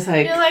 And I was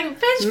like, you're like,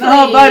 bitch,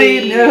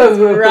 nobody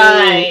knew.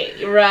 Right.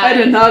 I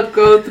did not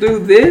go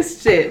through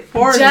this shit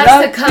for just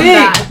nothing. To come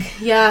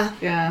back. Yeah.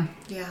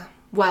 Yeah.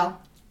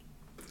 Well,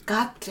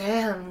 God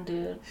damn,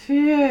 dude.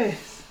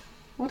 Yes.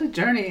 What a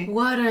journey.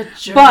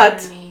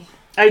 But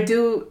I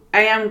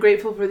am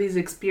grateful for these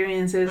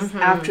experiences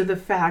after the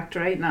fact,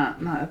 right?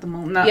 Not at the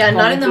moment.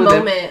 Not in the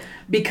moment.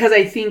 Because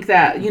I think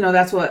that,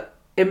 that's what,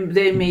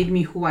 they made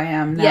me who I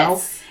am now.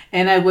 Yes.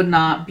 And I would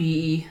not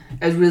be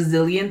as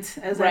resilient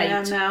as I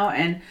am now.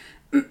 And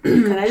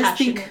I just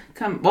think,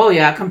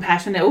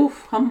 compassionate.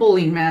 Oof,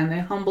 humbling, man. They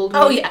humbled me.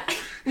 Oh, yeah.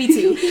 Me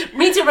too.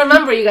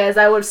 Remember, you guys,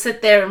 I would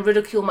sit there and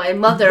ridicule my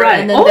mother.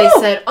 Right. And then they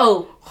said,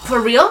 oh, for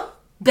real?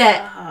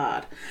 Bet.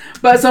 God.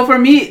 But so for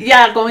me,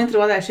 going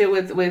through all that shit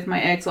with my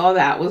ex, all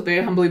that was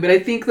very humbling. But I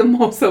think the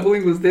most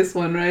humbling was this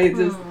one, right?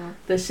 Just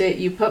the shit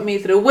you put me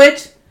through,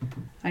 which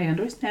I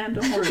understand.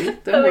 Don't worry.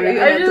 Don't worry.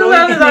 I'm so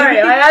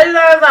sorry. I'm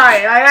so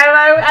sorry.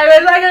 I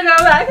wish I could go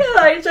back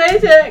and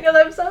change it because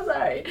I'm so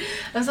sorry.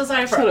 I'm so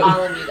sorry for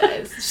all of you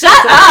guys.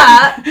 Shut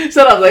up.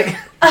 Shut up. Like,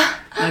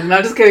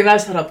 no, just kidding.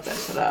 Not shut up.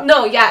 Shut up.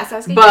 No, yes.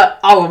 Asking but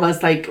all of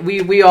us, like,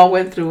 we all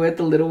went through it.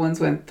 The little ones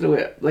went through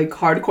it, like,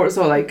 hardcore.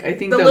 So, like, I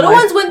think the little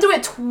ones went through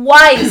it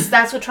twice.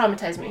 That's what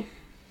traumatized me.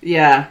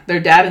 Yeah,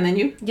 their dad and then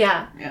you?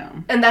 Yeah.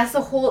 And that's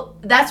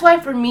why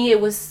for me it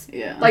was,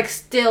 like,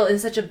 still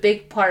is such a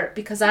big part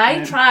because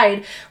I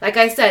tried, like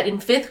I said, in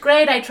 5th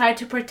grade, I tried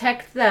to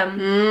protect them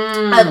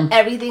of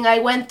everything I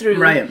went through.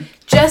 Right.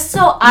 Just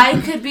so I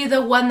could be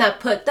the one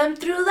that put them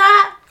through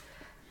that.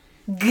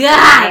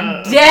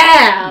 God damn.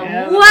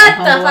 Yeah, what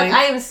the fuck?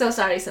 I am so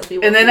sorry, Sophie.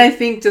 And then I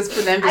think just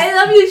for them... I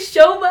love you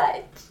so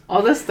much.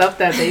 All the stuff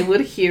that they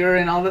would hear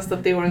and all the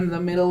stuff they were in the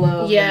middle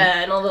of.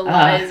 Yeah, and all the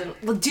lies.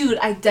 Well, dude,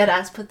 I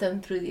deadass put them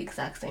through the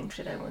exact same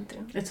shit I went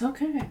through. It's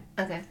okay.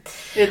 Okay.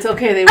 It's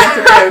okay. They went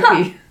to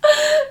therapy.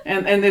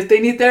 and if they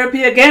need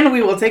therapy again,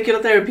 we will take you to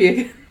therapy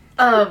again.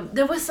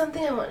 There was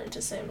something I wanted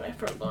to say, but I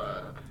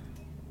forgot.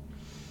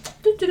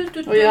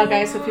 Oh, yeah,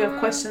 guys, if you have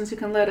questions, you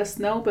can let us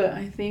know, but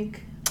I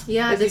think...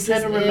 Yeah, this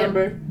is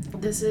remember.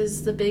 This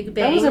is the Big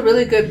Bang. That was a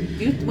really good...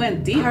 You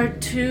went deep.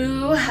 Part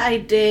 2, I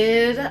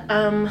did.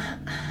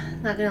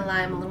 Not gonna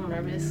lie, I'm a little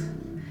nervous.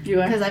 You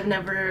are? Because I've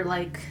never,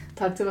 like...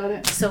 Talked about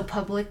it? So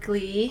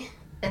publicly.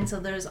 And so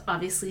there's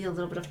obviously a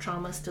little bit of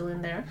trauma still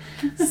in there.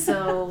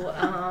 So,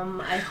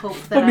 I hope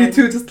that me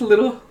too, just a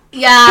little.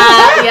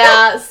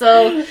 Yeah.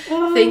 So,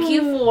 thank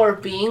you for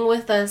being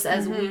with us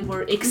as we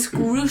were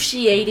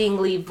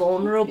excruciatingly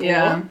vulnerable.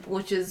 Yeah.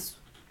 Which is...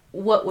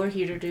 what we're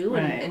here to do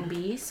and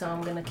be, so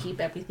I'm gonna keep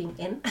everything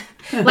in,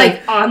 like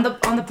on the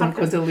podcast. Don't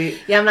go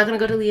delete. Yeah, I'm not gonna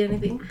go delete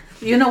anything.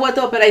 You know what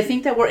though? But I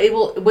think that we're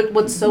able.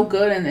 What's so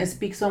good and it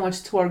speaks so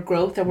much to our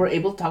growth that we're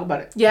able to talk about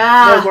it.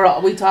 Yeah,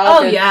 like we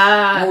talk.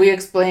 And we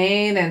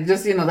explain and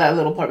just that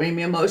little part made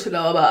me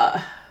emotional.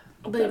 But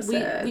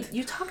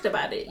you talked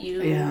about it.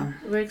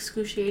 We're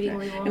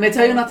excruciatingly vulnerable. And I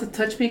tell you not to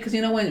touch me because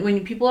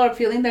when people are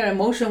feeling their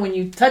emotion, when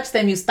you touch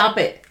them, you stop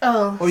it.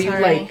 Oh, or sorry. you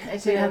like. I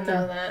didn't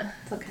know that.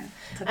 It's okay.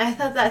 I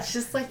thought that's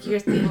just like your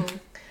thing.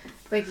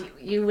 Like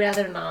you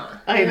rather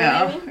not. I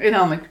know. I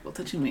don't like people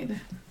touching me either.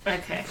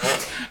 Okay.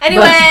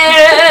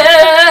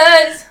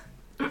 Anyways.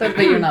 But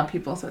you're not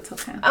people, so it's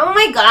okay. Oh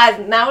my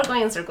god! Now we're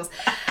going in circles.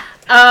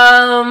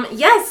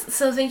 Yes.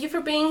 So thank you for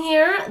being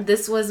here.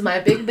 This was my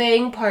Big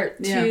Bang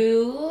Part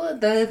 2,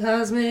 the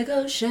Cosmic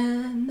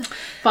Ocean.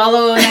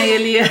 Follow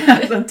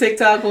Nayeli on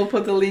TikTok. We'll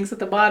put the links at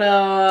the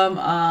bottom.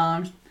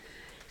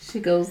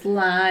 She goes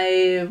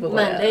live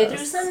Monday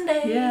through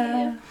Sunday.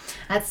 Yeah.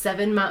 At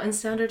 7 Mountain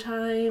Standard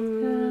Time.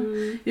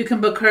 Yeah. You can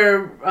book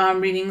her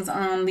readings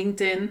on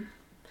LinkedIn.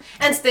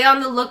 And stay on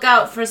the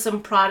lookout for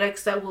some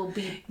products that we'll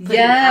be putting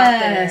out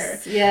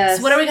there. Yes.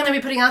 So what are we going to be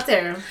putting out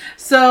there?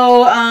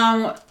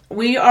 So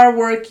we are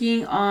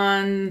working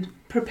on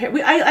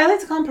I like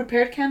to call them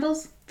prepared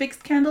candles,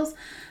 fixed candles.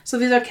 So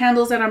these are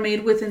candles that are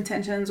made with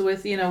intentions.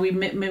 With we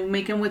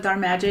make them with our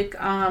magic.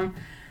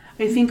 I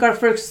I think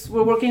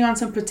we're working on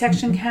some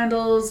protection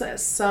candles,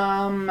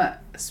 some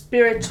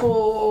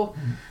spiritual,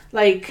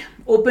 like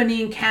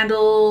opening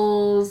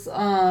candles,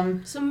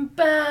 some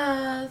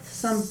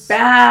baths,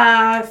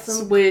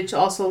 which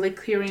also like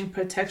clearing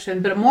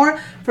protection, but more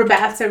for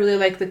baths. I really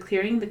like the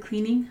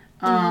cleaning.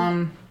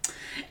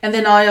 And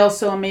then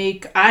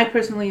I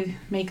personally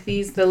make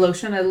the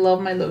lotion. I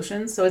love my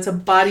lotions. So it's a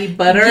body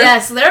butter.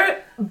 Yes,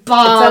 they're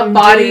bomb. It's a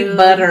body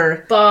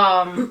butter.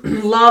 Bomb.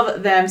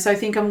 Love them. So I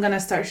think I'm going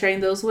to start sharing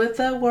those with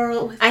the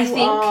world.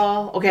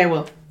 Okay,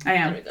 well, I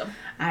am. There we go.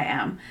 I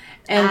am.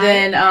 And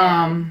then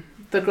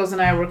the girls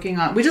and I are working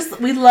on... We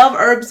love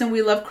herbs and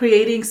we love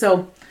creating.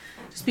 So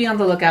just be on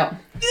the lookout.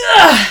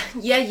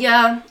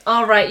 Yeah.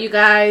 All right, you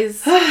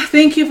guys.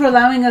 Thank you for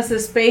allowing us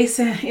this space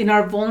in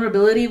our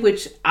vulnerability,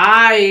 which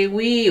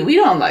we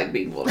don't like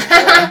being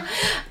vulnerable.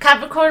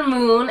 Capricorn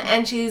moon,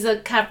 and she's a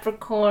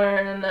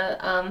Capricorn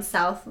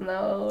South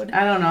node.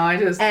 I don't know. I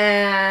just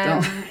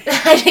don't.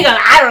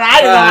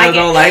 I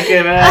don't like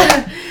it,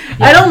 man.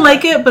 I don't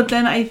like it, but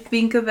then I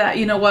think of that.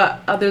 You know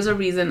what? There's a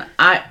reason.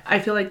 I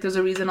feel like there's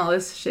a reason all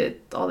this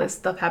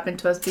stuff happened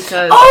to us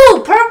because.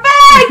 Oh,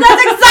 perfect!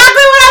 That's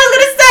exactly what I was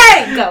gonna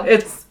say. Go.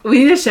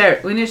 We need to share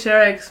it. We need to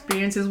share our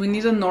experiences. We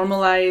need to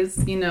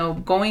normalize,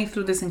 going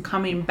through this and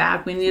coming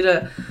back. We need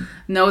to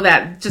know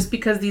that just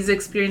because these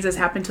experiences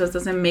happen to us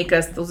doesn't make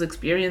us those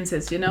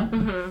experiences,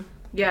 Mm-hmm.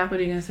 Yeah. What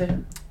are you going to say?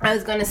 I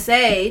was going to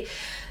say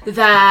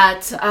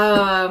that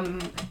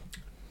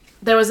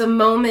there was a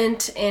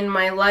moment in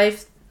my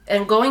life,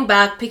 and going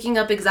back, picking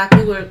up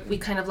exactly where we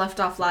kind of left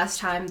off last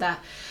time, that,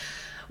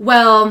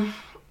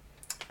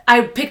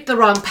 I picked the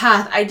wrong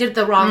path. I did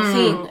the wrong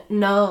thing.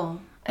 No.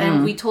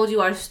 And we told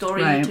you our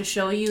story to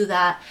show you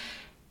that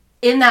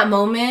in that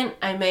moment,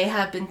 I may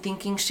have been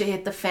thinking shit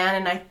hit the fan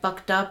and I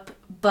fucked up.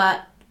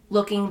 But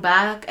looking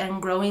back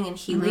and growing and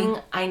healing,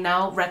 I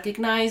now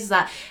recognize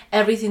that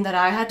everything that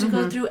I had to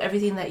go through,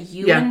 everything that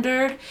you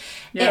endured,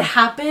 it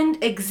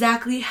happened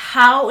exactly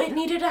how it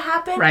needed to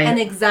happen and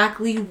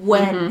exactly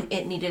when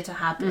it needed to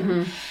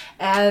happen.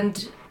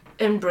 And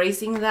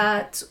embracing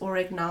that or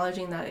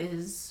acknowledging that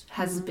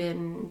has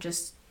been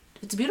just...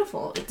 It's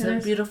beautiful. It's a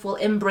beautiful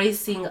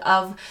embracing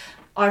of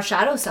our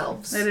shadow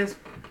selves. It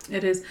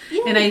is.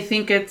 Yeah. And I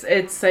think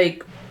it's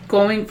like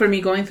going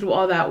through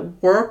all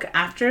that work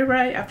after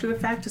the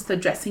fact, just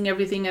addressing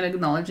everything and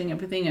acknowledging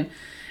everything.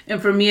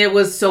 And for me, it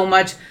was so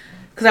much,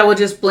 because I would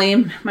just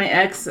blame my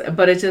ex,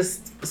 but it's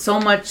just so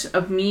much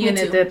of me in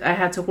it that I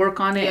had to work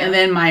on it. Yeah. And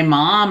then my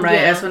mom,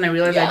 that's when I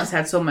realized I just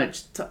had so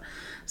much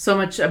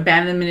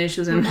abandonment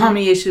issues and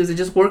mommy issues, and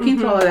just working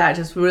through all of that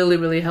just really,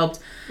 really helped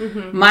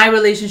my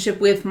relationship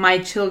with my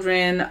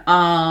children,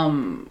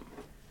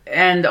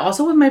 and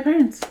also with my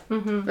parents.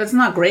 That's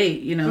not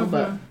great,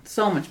 but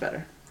so much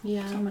better.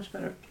 Yeah. So much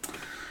better.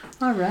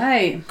 All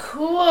right.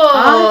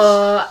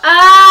 Cool.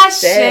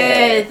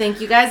 Shit. Thank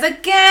you guys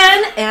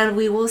again, and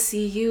we will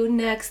see you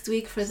next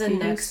week for the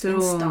next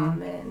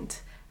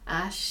installment.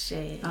 Ashe.